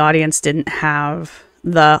because the audience didn't have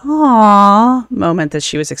the aww moment that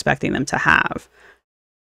she was expecting them to have.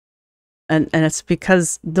 And it's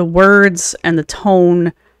because the words and the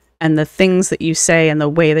tone and the things that you say and the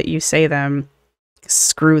way that you say them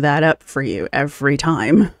screw that up for you every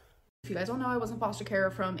time. If you guys don't know, I was in foster care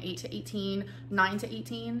from 8 to 18, 9 to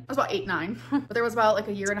 18. I was about 8, 9. But there was about like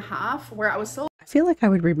a year and a half where I was still I feel like I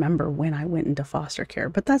would remember when I went into foster care,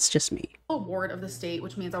 but that's just me. a ward of the state,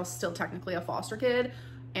 which means I was still technically a foster kid.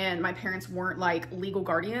 And my parents weren't like legal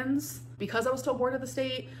guardians because I was still ward of the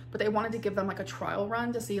state, but they wanted to give them like a trial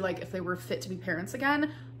run to see like if they were fit to be parents again.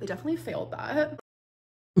 They definitely failed that.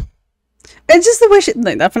 It's just the way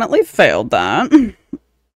they definitely failed that.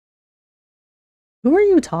 Who are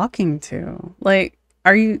you talking to? Like,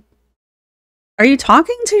 are you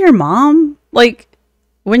talking to your mom? Like,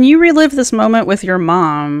 when you relive this moment with your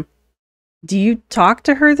mom, do you talk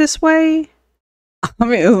to her this way?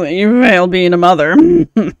 Obviously, you failed being a mother.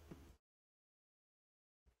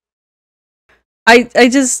 I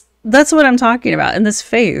just, that's what I'm talking about in this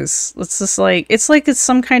phase. It's just like, it's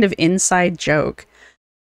some kind of inside joke.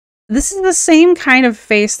 This is the same kind of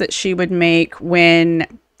face that she would make when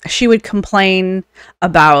she would complain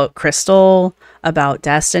about Crystal, about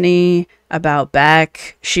Destiny, about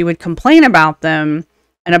Beck. She would complain about them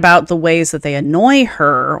and about the ways that they annoy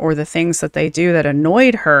her or the things that they do that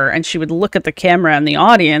annoyed her. And she would look at the camera and the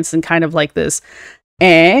audience and kind of like this,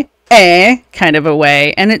 kind of a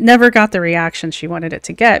way. And it never got the reaction she wanted it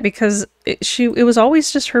to get because it was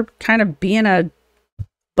always just her kind of being a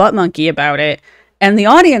butt monkey about it. And the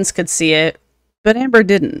audience could see it, but Amber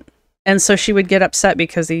didn't. And so she would get upset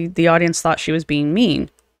because the audience thought she was being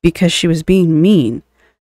mean. Because she was being mean.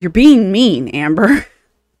 You're being mean, Amber.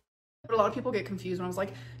 But a lot of people get confused when I was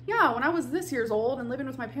like, yeah, when I was this years old and living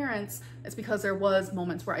with my parents, it's because there was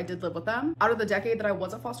moments where I did live with them. Out of the decade that I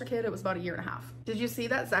was a foster kid, it was about a year and a half. Did you see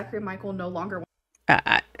that Zachery Michael no longer...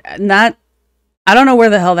 I don't know where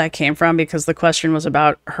the hell that came from because the question was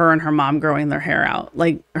about her and her mom growing their hair out.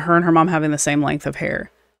 Like, her and her mom having the same length of hair.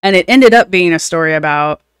 And it ended up being a story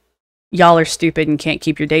about, y'all are stupid and can't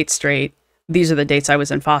keep your dates straight. These are the dates I was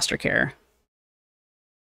in foster care.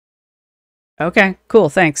 Okay, cool,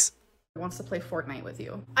 thanks. Wants to play Fortnite with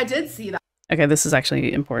you. I did see that. Okay, this is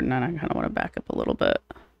actually important and I kind of want to back up a little bit.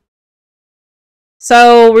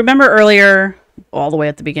 So, remember earlier, all the way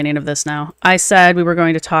at the beginning of this now, I said we were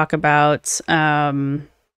going to talk about, remember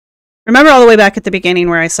all the way back at the beginning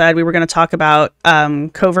where I said we were going to talk about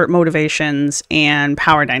covert motivations and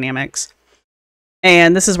power dynamics.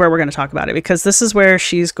 And this is where we're going to talk about it because this is where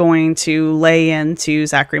she's going to lay into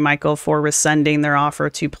Zachery Michael for rescinding their offer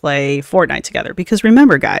to play Fortnite together. Because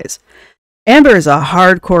remember, guys, Amber is a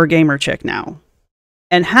hardcore gamer chick now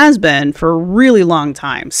and has been for a really long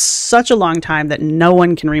time. Such a long time that no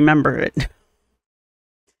one can remember it.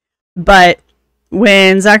 But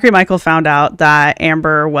when Zachery Michael found out that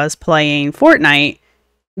Amber was playing Fortnite,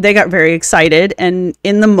 they got very excited and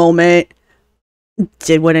in the moment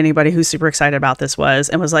did what anybody who's super excited about this was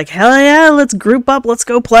and was like, hell yeah, let's group up, let's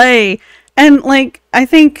go play. And like, I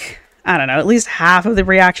think, I don't know, at least half of the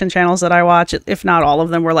reaction channels that I watch, if not all of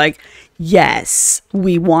them, were like, yes,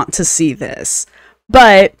 we want to see this.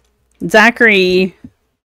 But Zachery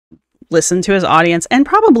listened to his audience and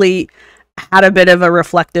probably had a bit of a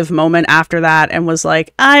reflective moment after that and was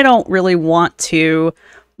like, I don't really want to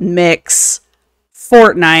mix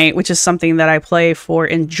Fortnite, which is something that I play for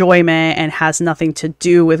enjoyment and has nothing to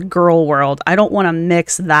do with Girl World. I don't want to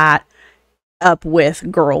mix that up with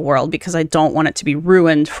Girl World because I don't want it to be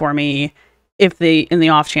ruined for me if in the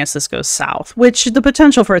off chance this goes south, which the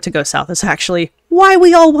potential for it to go south is actually why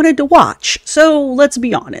we all wanted to watch. So let's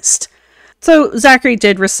be honest. So Zachery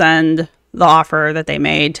did rescind the offer that they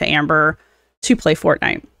made to Amber to play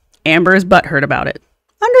Fortnite. Amber is butthurt about it.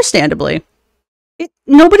 Understandably.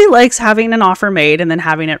 Nobody likes having an offer made and then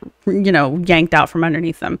having it, you know, yanked out from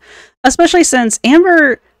underneath them. Especially since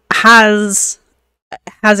Amber has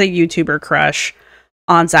a YouTuber crush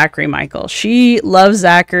on Zachery Michael. She loves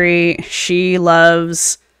Zachery. She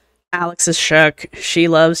loves Alex's Shook. She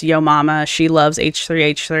loves Yo Mama. She loves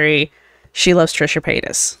H3H3. She loves Trisha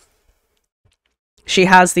Paytas. She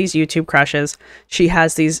has these YouTube crushes. She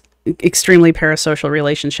has these extremely parasocial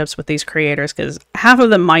relationships with these creators because half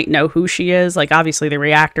of them might know who she is. Like, obviously the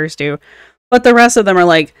reactors do. But the rest of them are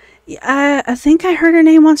like, yeah, I think I heard her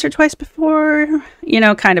name once or twice before. You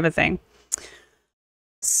know, kind of a thing.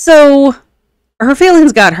 So her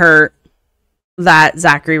feelings got hurt that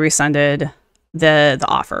Zachery rescinded the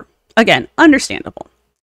offer. Again, understandable.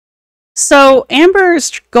 So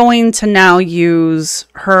Amber's going to now use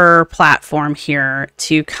her platform here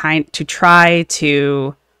to try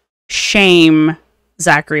to shame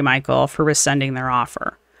Zachery Michael for rescinding their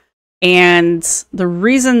offer. And the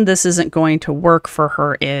reason this isn't going to work for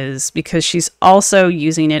her is because she's also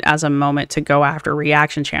using it as a moment to go after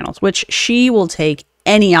reaction channels, which she will take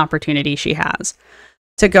any opportunity she has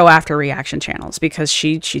to go after reaction channels, because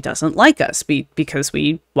she doesn't like us because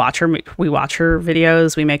we watch her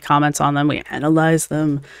videos, we make comments on them, we analyze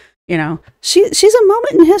them. You know, she's a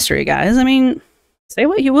moment in history, guys. I mean, say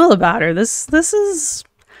what you will about her. This is,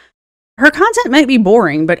 her content might be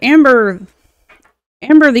boring, but Amber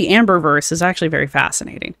the Amberverse is actually very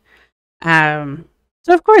fascinating. So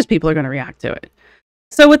of course people are going to react to it.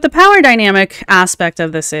 So with the power dynamic aspect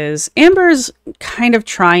of this is, Amber's kind of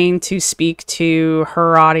trying to speak to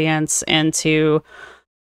her audience and to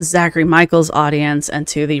Zachery Michael's audience and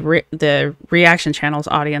to the reaction channel's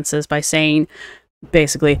audiences by saying,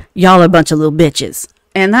 basically, y'all are a bunch of little bitches.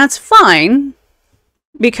 And that's fine,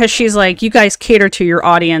 because she's like, you guys cater to your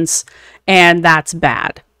audience, and that's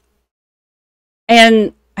bad.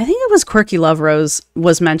 And I think it was Quirky Love Rose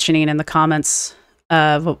was mentioning in the comments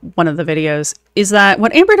of one of the videos, is that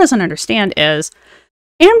what Amber doesn't understand is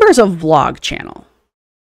Amber's a vlog channel.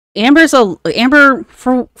 Amber,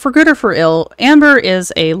 for good or for ill, Amber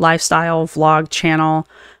is a lifestyle vlog channel.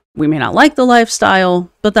 We may not like the lifestyle,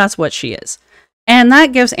 but that's what she is. And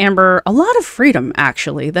that gives Amber a lot of freedom,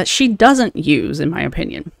 actually, that she doesn't use, in my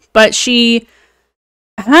opinion. But she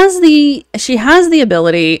has the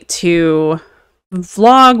ability to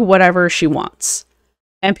vlog whatever she wants,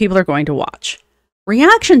 and people are going to watch.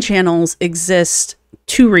 Reaction channels exist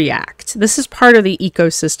to react. This is part of the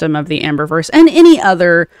ecosystem of the Amberverse and any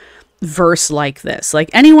other verse like this.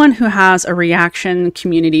 Like anyone who has a reaction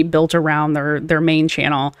community built around their main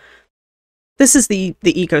channel, this is the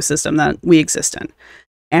ecosystem that we exist in.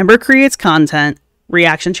 Amber creates content,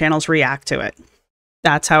 reaction channels react to it.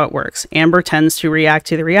 That's how it works. Amber tends to react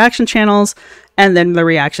to the reaction channels, and then the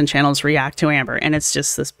reaction channels react to Amber. And it's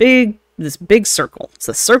just this big circle. It's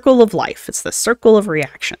the circle of life. It's the circle of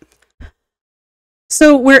reaction.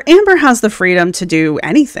 So where Amber has the freedom to do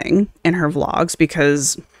anything in her vlogs,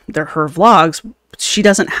 because they're her vlogs, she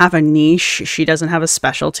doesn't have a niche. She doesn't have a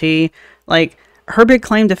specialty. Like, her big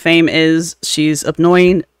claim to fame is she's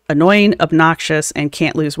annoying, obnoxious, and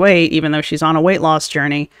can't lose weight, even though she's on a weight loss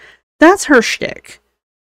journey. That's her shtick.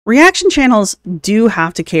 Reaction channels do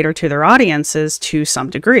have to cater to their audiences to some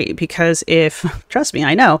degree, because trust me,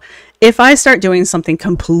 I know, if I start doing something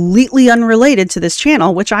completely unrelated to this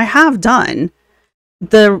channel, which I have done,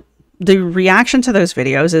 the reaction to those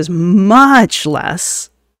videos is much less,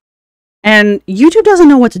 and YouTube doesn't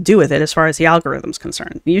know what to do with it as far as the algorithm's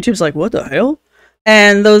concerned. YouTube's like, what the hell?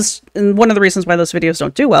 And one of the reasons why those videos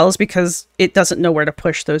don't do well is because it doesn't know where to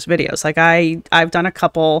push those videos. Like I've done a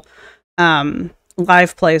couple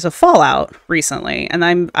live plays of Fallout recently, and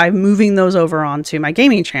I'm moving those over onto my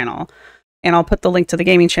gaming channel, and I'll put the link to the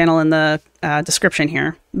gaming channel in the description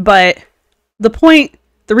here. But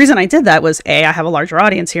the reason I did that was A, I have a larger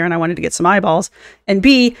audience here and I wanted to get some eyeballs, and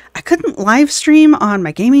B, I couldn't live stream on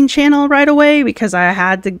my gaming channel right away because I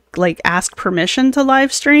had to like ask permission to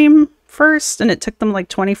live stream first, and it took them like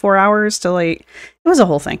 24 hours to it was a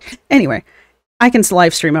whole thing. Anyway, I can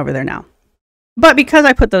live stream over there now. But because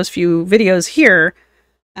I put those few videos here,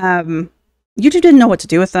 YouTube didn't know what to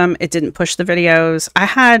do with them. It didn't push the videos.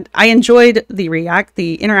 I enjoyed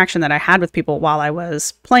the interaction that I had with people while I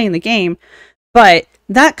was playing the game, but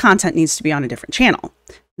that content needs to be on a different channel.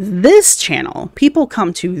 This channel, people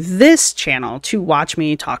come to this channel to watch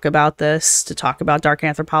me talk about this, to talk about dark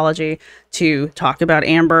anthropology, to talk about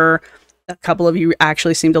Amber. A couple of you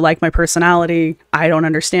actually seem to like my personality. I don't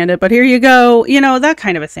understand it, but here you go. You know, that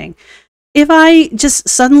kind of a thing. If I just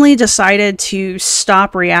suddenly decided to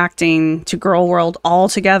stop reacting to Girl World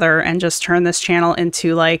altogether and just turn this channel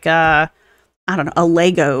into like I don't know, a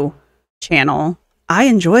Lego channel. I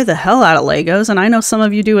enjoy the hell out of Legos, and I know some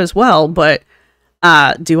of you do as well, but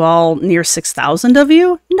do all near 6,000 of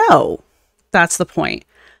you? No. That's the point.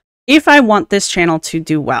 If I want this channel to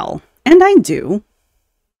do well, and I do,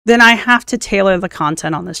 then I have to tailor the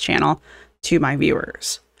content on this channel to my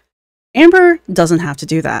viewers. Amber doesn't have to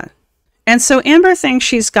do that. And so Amber thinks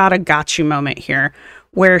she's got a got you moment here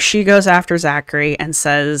where she goes after Zachery and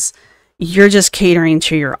says, you're just catering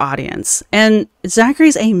to your audience. And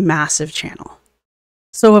Zachery's a massive channel.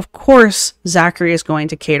 So of course, Zachery is going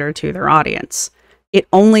to cater to their audience. It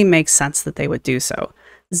only makes sense that they would do so.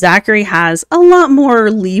 Zachery has a lot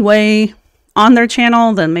more leeway on their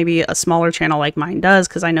channel than maybe a smaller channel like mine does,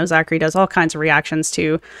 because I know Zachery does all kinds of reactions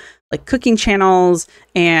to like cooking channels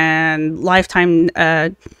and Lifetime,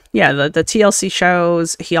 the TLC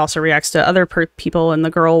shows. He also reacts to other people in the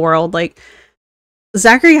girl world. Like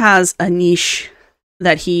Zachery has a niche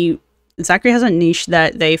that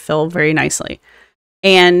they fill very nicely.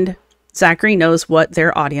 And Zachery knows what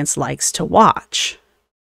their audience likes to watch.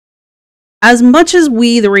 As much as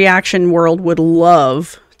we, the reaction world, would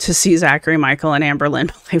love to see Zachery Michael and Amberlynn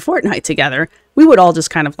play Fortnite together, we would all just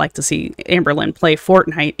kind of like to see Amberlynn play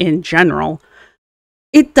Fortnite in general.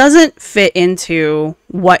 It doesn't fit into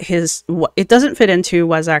what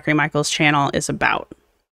Zachery Michael's channel is about.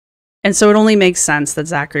 And so it only makes sense that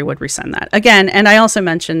Zachery would resend that. Again, and I also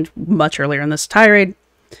mentioned much earlier in this tirade,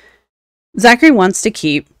 Zachery wants to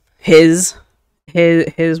keep his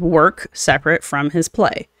work separate from his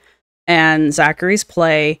play. And Zachery's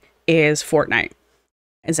play is Fortnite.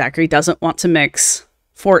 And Zachery doesn't want to mix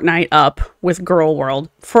Fortnite up with Girl World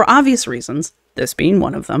for obvious reasons, this being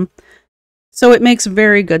one of them. So it makes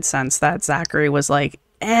very good sense that Zachery was like,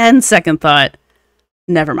 and second thought,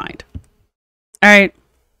 never mind. All right.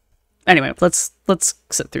 Anyway, let's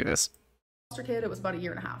sit through this. Kid, it was about 1.5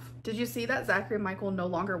 years. Did you see that Zachery Michael no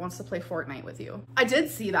longer wants to play Fortnite with you? I did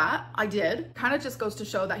see that. I did. Kind of just goes to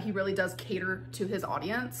show that he really does cater to his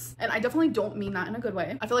audience. And I definitely don't mean that in a good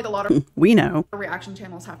way. I feel like a lot of we know reaction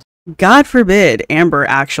channels have to. God forbid Amber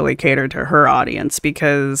actually catered to her audience,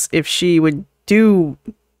 because if she would do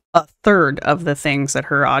a third of the things that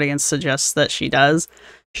her audience suggests that she does,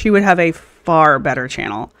 she would have a far better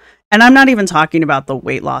channel. And I'm not even talking about the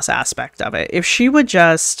weight loss aspect of it. If she would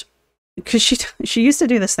just, because she used to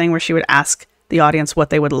do this thing where she would ask the audience what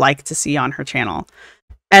they would like to see on her channel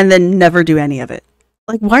and then never do any of it.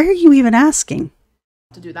 Like, why are you even asking?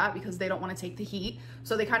 To do that because they don't want to take the heat.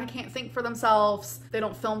 So they kind of can't think for themselves. They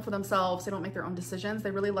don't film for themselves. They don't make their own decisions.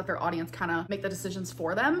 They really let their audience kind of make the decisions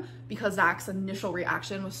for them, because Zach's initial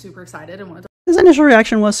reaction was super excited and wanted to. His initial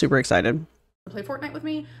reaction was super excited to play Fortnite with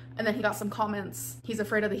me, and then he got some comments. He's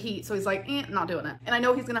afraid of the heat, so he's like, not doing it. And I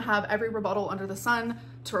know he's gonna have every rebuttal under the sun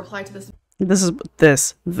to reply to this.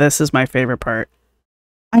 This is my favorite part.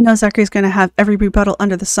 I know Zachery's gonna have every rebuttal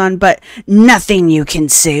under the sun, but nothing you can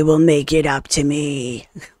say will make it up to me.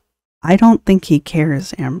 I don't think he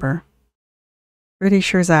cares, Amber. Pretty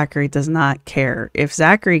sure Zachery does not care. If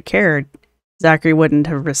Zachery cared, Zachery wouldn't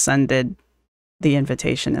have rescinded the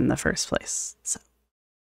invitation in the first place. So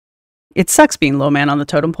it sucks being low man on the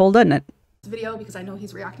totem pole, doesn't it? Video, because I know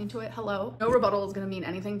he's reacting to it. Hello. No rebuttal is going to mean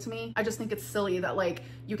anything to me. I just think it's silly that like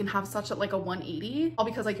you can have such a 180 all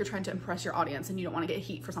because like you're trying to impress your audience and you don't want to get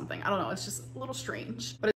heat for something. I don't know. It's just a little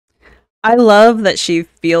strange. But I love that she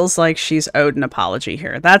feels like she's owed an apology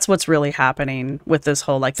here. That's what's really happening with this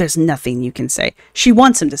whole like there's nothing you can say. She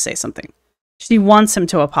wants him to say something. She wants him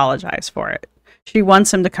to apologize for it. She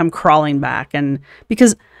wants him to come crawling back, and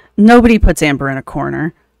because nobody puts Amber in a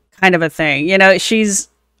corner kind of a thing. You know, she's,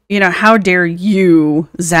 you know, how dare you,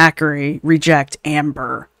 Zachery, reject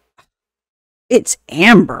Amber? It's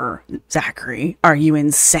Amber, Zachery. Are you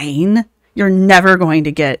insane? You're never going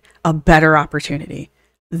to get a better opportunity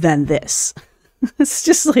than this. It's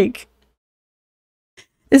just like,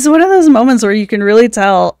 it's one of those moments where you can really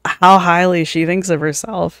tell how highly she thinks of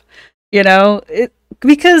herself. You know,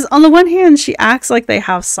 because on the one hand, she acts like they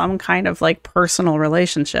have some kind of like personal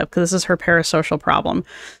relationship, because this is her parasocial problem.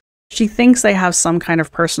 She thinks they have some kind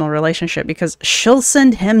of personal relationship because she'll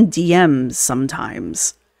send him DMs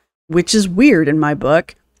sometimes, which is weird in my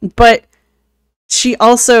book. But she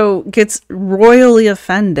also gets royally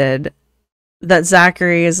offended that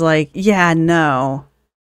Zachery is like, yeah, no,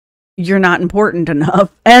 you're not important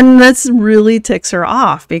enough. And this really ticks her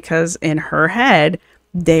off, because in her head,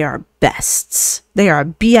 they are bests. They are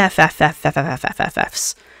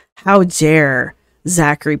BFFs. How dare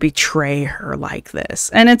Zachery betray her like this?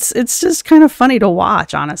 And it's just kind of funny to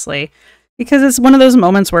watch, honestly, because it's one of those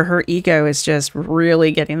moments where her ego is just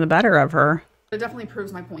really getting the better of her. It definitely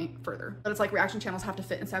proves my point further, that it's like reaction channels have to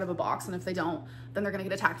fit inside of a box, and if they don't, then they're gonna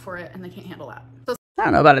get attacked for it, and they can't handle that. So I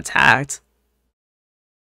don't know about attacked.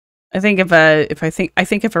 I think if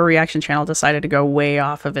a reaction channel decided to go way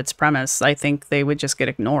off of its premise, I think they would just get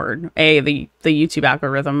ignored. A, the YouTube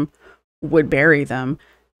algorithm would bury them.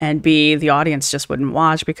 And B, the audience just wouldn't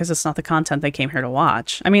watch because it's not the content they came here to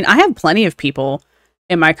watch. I mean, I have plenty of people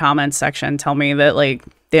in my comments section tell me that like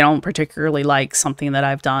they don't particularly like something that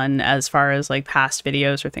I've done as far as like past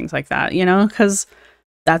videos or things like that, you know, because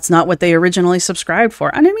that's not what they originally subscribed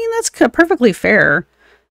for. And I mean, that's perfectly fair,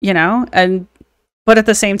 you know, but at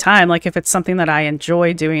the same time, like if it's something that I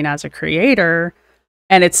enjoy doing as a creator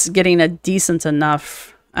and it's getting a decent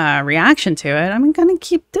enough reaction to it, I'm going to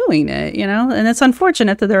keep doing it, you know? And it's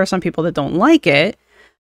unfortunate that there are some people that don't like it,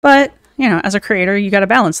 but, you know, as a creator, you got to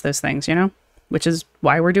balance those things, you know? Which is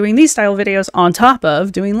why we're doing these style videos on top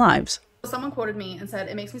of doing lives. Someone quoted me and said,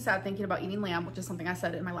 "It makes me sad thinking about eating lamb," which is something I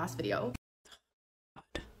said in my last video.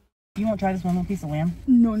 You won't try this one little piece of lamb?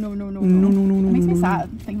 No. It makes me sad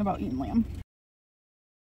thinking about eating lamb.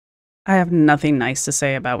 I have nothing nice to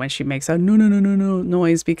say about when she makes a no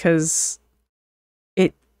noise, because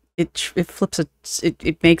it flips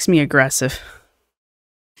it makes me aggressive.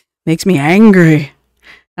 Makes me angry.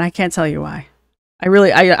 And I can't tell you why.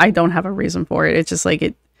 I don't have a reason for it. It's just like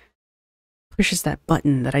it pushes that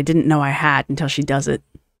button that I didn't know I had until she does it.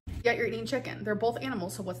 Yet you're eating chicken. They're both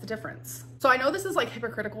animals, so what's the difference? So I know this is like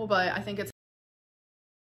hypocritical, but I think it's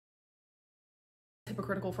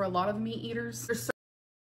hypocritical for a lot of meat eaters.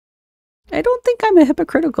 I don't think I'm a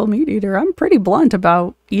hypocritical meat eater. I'm pretty blunt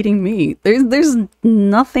about eating meat. There's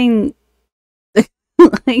nothing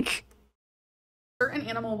like certain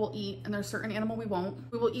animal we'll eat and there's certain animal we won't.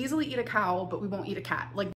 We will easily eat a cow, but we won't eat a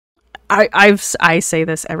cat. Like I say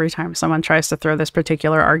this every time someone tries to throw this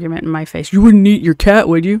particular argument in my face. You wouldn't eat your cat,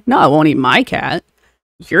 would you? No, I won't eat my cat.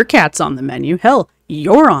 Your cat's on the menu. Hell,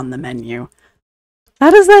 you're on the menu.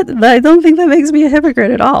 How does that? I don't think that makes me a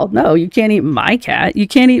hypocrite at all. No, you can't eat my cat. You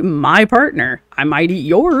can't eat my partner. I might eat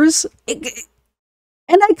yours. And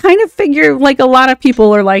I kind of figure like a lot of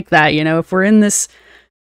people are like that, you know, if we're in this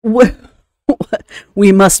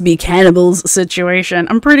we must be cannibals situation.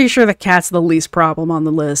 I'm pretty sure the cat's the least problem on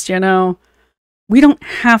the list, you know? We don't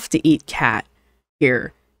have to eat cat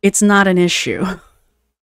here. It's not an issue.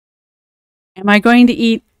 Am I going to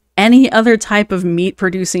eat any other type of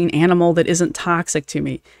meat-producing animal that isn't toxic to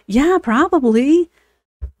me? Yeah, probably.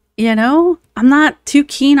 You know? I'm not too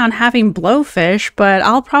keen on having blowfish, but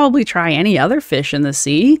I'll probably try any other fish in the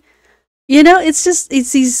sea. You know, it's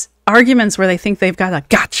these arguments where they think they've got a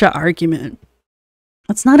gotcha argument.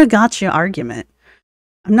 It's not a gotcha argument.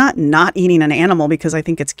 I'm not eating an animal because I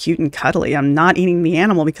think it's cute and cuddly. I'm not eating the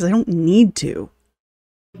animal because I don't need to.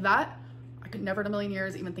 That, I could never in a million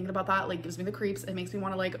years even thinking about that, like, gives me the creeps. It makes me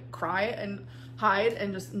want to like cry and hide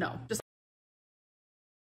and just no. Just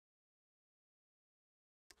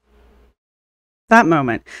that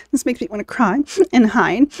moment. This makes me want to cry and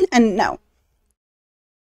hide and no.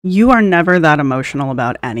 You are never that emotional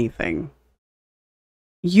about anything.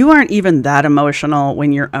 You aren't even that emotional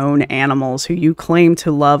when your own animals, who you claim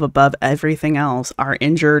to love above everything else, are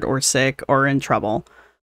injured or sick or in trouble.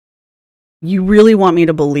 You really want me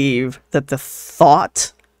to believe that the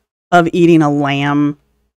thought of eating a lamb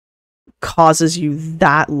causes you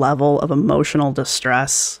that level of emotional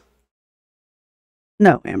distress?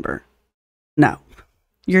 No, Amber. No.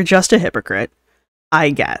 You're just a hypocrite.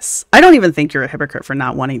 I guess. I don't even think you're a hypocrite for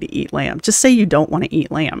not wanting to eat lamb. Just say you don't want to eat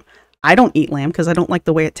lamb. I don't eat lamb because I don't like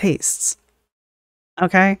the way it tastes.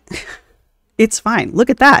 Okay? It's fine. Look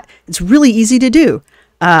at that. It's really easy to do.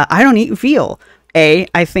 I don't eat veal. A,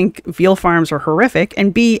 I think veal farms are horrific.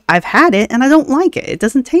 And B, I've had it and I don't like it. It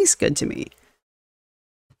doesn't taste good to me.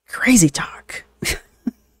 Crazy talk.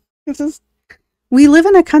 We live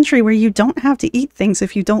in a country where you don't have to eat things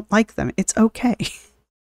if you don't like them. It's okay.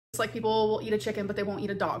 It's like people will eat a chicken, but they won't eat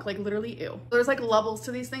a dog. Like literally, ew. There's like levels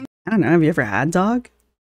to these things. I don't know. Have you ever had dog?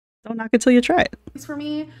 Don't knock it till you try it. It's for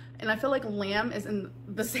me, and I feel like lamb is in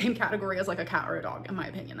the same category as like a cat or a dog, in my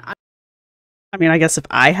opinion. I mean, I guess if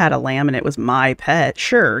I had a lamb and it was my pet,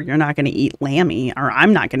 sure, you're not going to eat lammy, or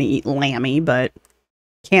I'm not going to eat lammy, but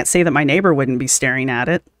can't say that my neighbor wouldn't be staring at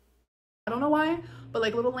it. I don't know why, but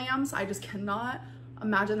like little lambs, I just cannot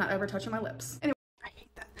imagine that ever touching my lips. Anyway. I hate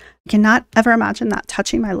that. I cannot ever imagine that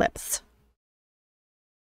touching my lips.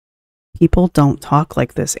 People don't talk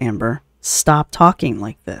like this, Amber. Stop talking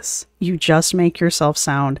like this. You just make yourself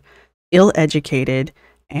sound ill-educated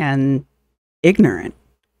and ignorant.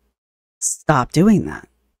 Stop doing that.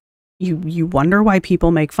 You wonder why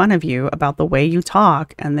people make fun of you about the way you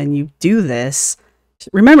talk, and then you do this.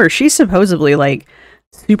 Remember, she's supposedly like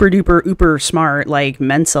super duper uber smart, like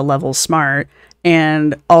Mensa level smart,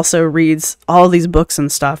 and also reads all these books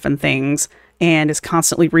and stuff and things, and is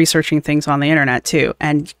constantly researching things on the internet too,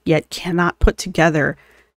 and yet cannot put together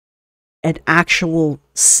an actual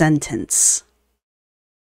sentence.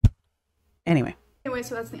 Anyway,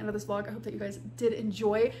 so that's the end of this vlog. I hope that you guys did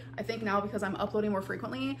enjoy. I think now, because I'm uploading more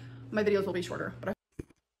frequently, my videos will be shorter. But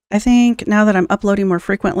I think now that I'm uploading more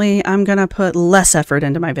frequently, I'm gonna put less effort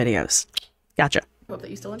into my videos. Gotcha. I hope that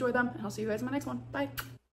you still enjoy them, and I'll see you guys in my next one. Bye.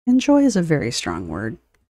 Enjoy is a very strong word.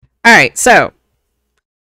 All right, so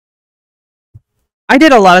I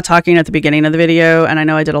did a lot of talking at the beginning of the video, and I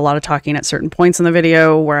know I did a lot of talking at certain points in the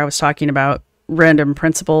video where I was talking about random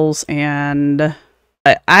principles, and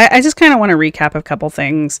I just kind of want to recap a couple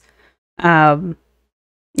things.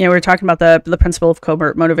 You know, we're talking about the principle of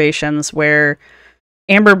covert motivations, where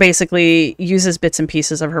Amber basically uses bits and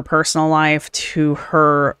pieces of her personal life to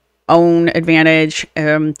her own advantage,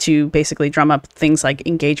 to basically drum up things like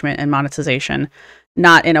engagement and monetization.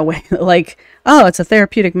 Not in a way like, oh, it's a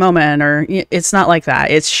therapeutic moment, or it's not like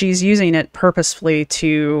that. She's using it purposefully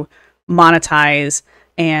to monetize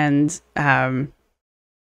and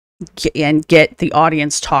get the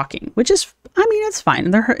audience talking, which is, I mean, it's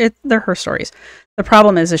fine. They're her stories. The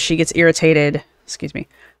problem is she gets irritated. Excuse me.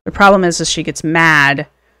 The problem is she gets mad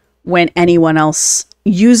when anyone else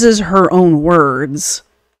uses her own words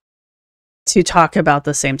to talk about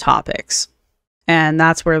the same topics. And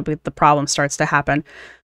that's where the problem starts to happen.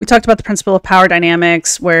 We talked about the principle of power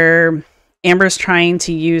dynamics, where Amber's trying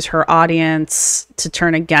to use her audience to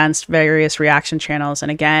turn against various reaction channels.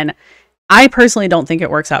 And again, I personally don't think it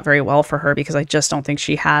works out very well for her, because I just don't think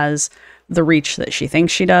she has the reach that she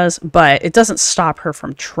thinks she does, but it doesn't stop her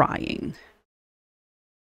from trying.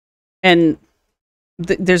 And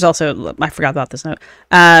there's also, I forgot about this note,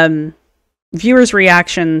 viewers'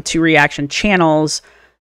 reaction to reaction channels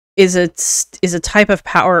is a type of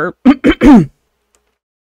power,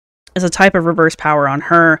 is a type of reverse power on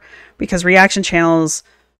her, because reaction channels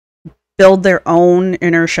build their own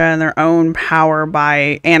inertia and their own power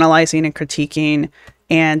by analyzing and critiquing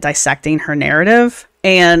and dissecting her narrative.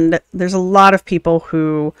 And there's a lot of people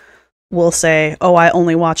who will say, oh, I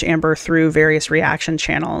only watch Amber through various reaction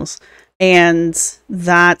channels. And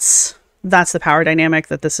that's the power dynamic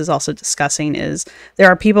that this is also discussing. Is there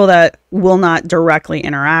are people that will not directly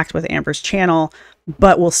interact with Amber's channel,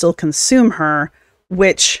 but will still consume her,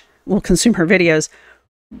 which will consume her videos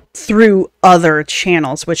through other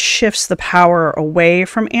channels, which shifts the power away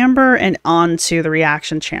from Amber and onto the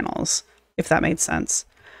reaction channels, if that made sense.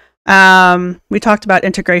 We talked about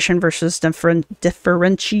integration versus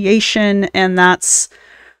differentiation, and that's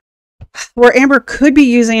where Amber could be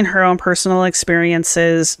using her own personal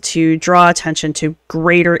experiences to draw attention to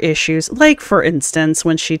greater issues. Like, for instance,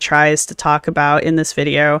 when she tries to talk about, in this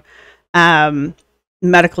video,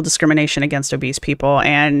 medical discrimination against obese people.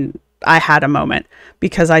 And I had a moment,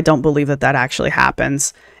 because I don't believe that actually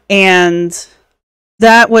happens. And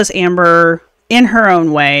that was Amber in her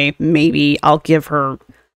own way. Maybe I'll give her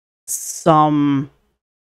some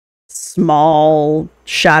small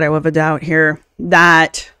shadow of a doubt here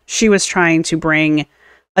that she was trying to bring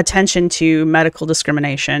attention to medical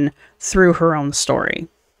discrimination through her own story.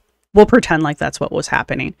 We'll pretend like that's what was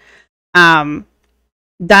happening.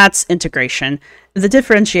 That's integration. The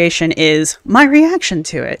differentiation is my reaction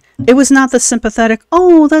to it. It was not the sympathetic,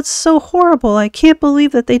 oh, that's so horrible, I can't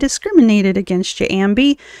believe that they discriminated against you,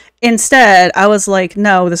 Amby. Instead, I was like,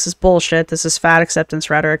 no, this is bullshit. This is fat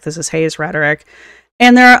acceptance rhetoric. This is Hayes rhetoric.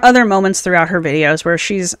 And there are other moments throughout her videos where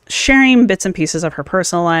she's sharing bits and pieces of her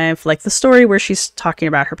personal life, like the story where she's talking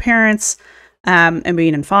about her parents and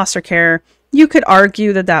being in foster care. You could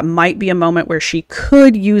argue that that might be a moment where she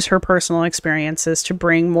could use her personal experiences to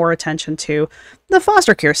bring more attention to the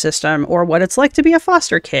foster care system, or what it's like to be a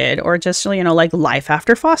foster kid, or just, you know, like life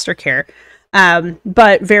after foster care.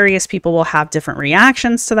 But various people will have different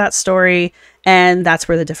reactions to that story, and that's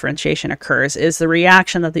where the differentiation occurs, is the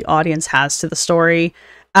reaction that the audience has to the story,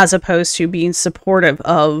 as opposed to being supportive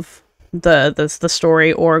of the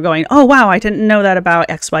story, or going, oh wow, I didn't know that about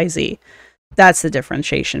XYZ. That's the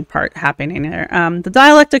differentiation part happening there. The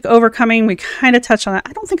dialectic overcoming, we kind of touched on that.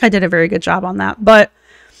 I don't think I did a very good job on that, but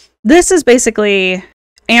this is basically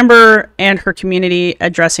Amber and her community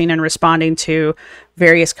addressing and responding to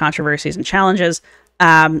various controversies and challenges.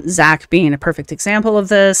 Zach being a perfect example of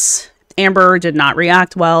this. Amber did not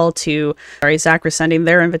react well to Zach rescinding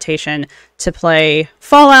their invitation to play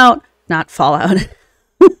Fallout, not Fallout,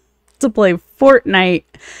 to play Fortnite.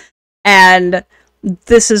 And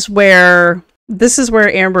this is where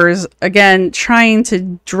Amber's, again, trying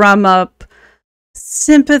to drum up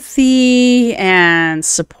sympathy and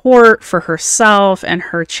support for herself and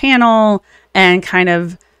her channel, and kind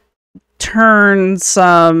of turn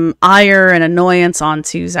some ire and annoyance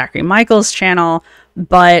onto Zachery Michael's channel.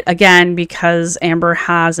 But again, because Amber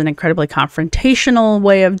has an incredibly confrontational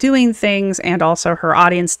way of doing things, and also her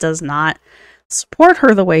audience does not support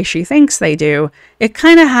her the way she thinks they do, it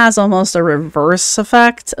kind of has almost a reverse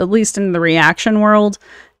effect, at least in the reaction world.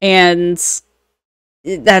 And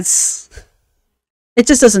it just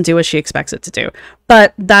doesn't do what she expects it to do.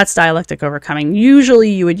 But that's dialectic overcoming. Usually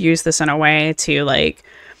you would use this in a way to, like,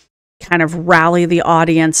 kind of rally the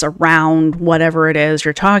audience around whatever it is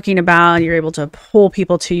you're talking about. You're able to pull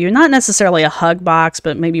people to you, not necessarily a hug box,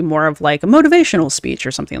 but maybe more of like a motivational speech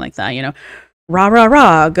or something like that, you know, rah, rah,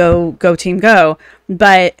 rah, go team, go.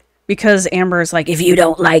 But because Amber's like, if you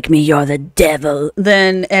don't like me, you're the devil,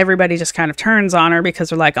 then everybody just kind of turns on her because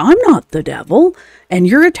they're like, I'm not the devil and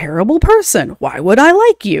you're a terrible person. Why would I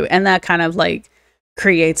like you? And that kind of like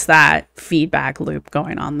creates that feedback loop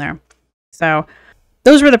going on there. So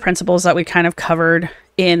those were the principles that we kind of covered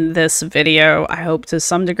in this video, I hope to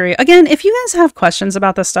some degree. Again, if you guys have questions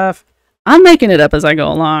about this stuff, I'm making it up as I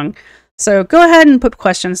go along. So go ahead and put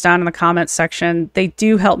questions down in the comments section. They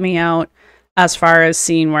do help me out as far as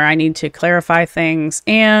seeing where I need to clarify things.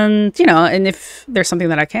 And, you know, and if there's something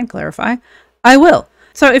that I can clarify, I will.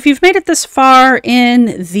 So if you've made it this far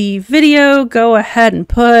in the video, go ahead and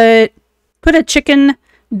put a chicken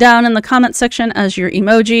down in the comment section as your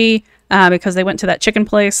emoji. Because they went to that chicken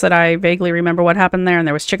place that I vaguely remember what happened there, and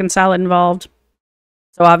there was chicken salad involved.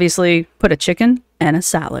 So obviously, put a chicken and a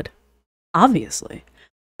salad. Obviously.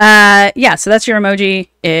 Yeah, so that's your emoji.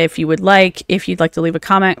 If you'd like to leave a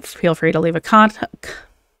comment, feel free to leave a comment.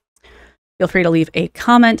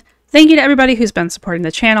 Thank you to everybody who's been supporting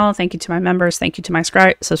the channel. Thank you to my members. Thank you to my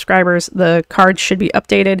subscribers. The card should be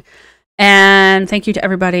updated. And thank you to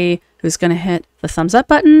everybody who's going to hit the thumbs up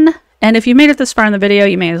button. And if you made it this far in the video,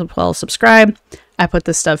 you may as well subscribe. I put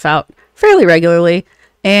this stuff out fairly regularly.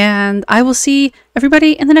 And I will see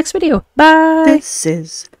everybody in the next video. Bye! This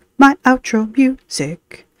is my outro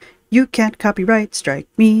music. You can't copyright strike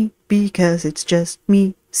me because it's just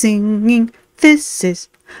me singing. This is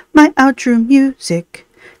my outro music.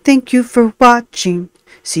 Thank you for watching.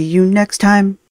 See you next time.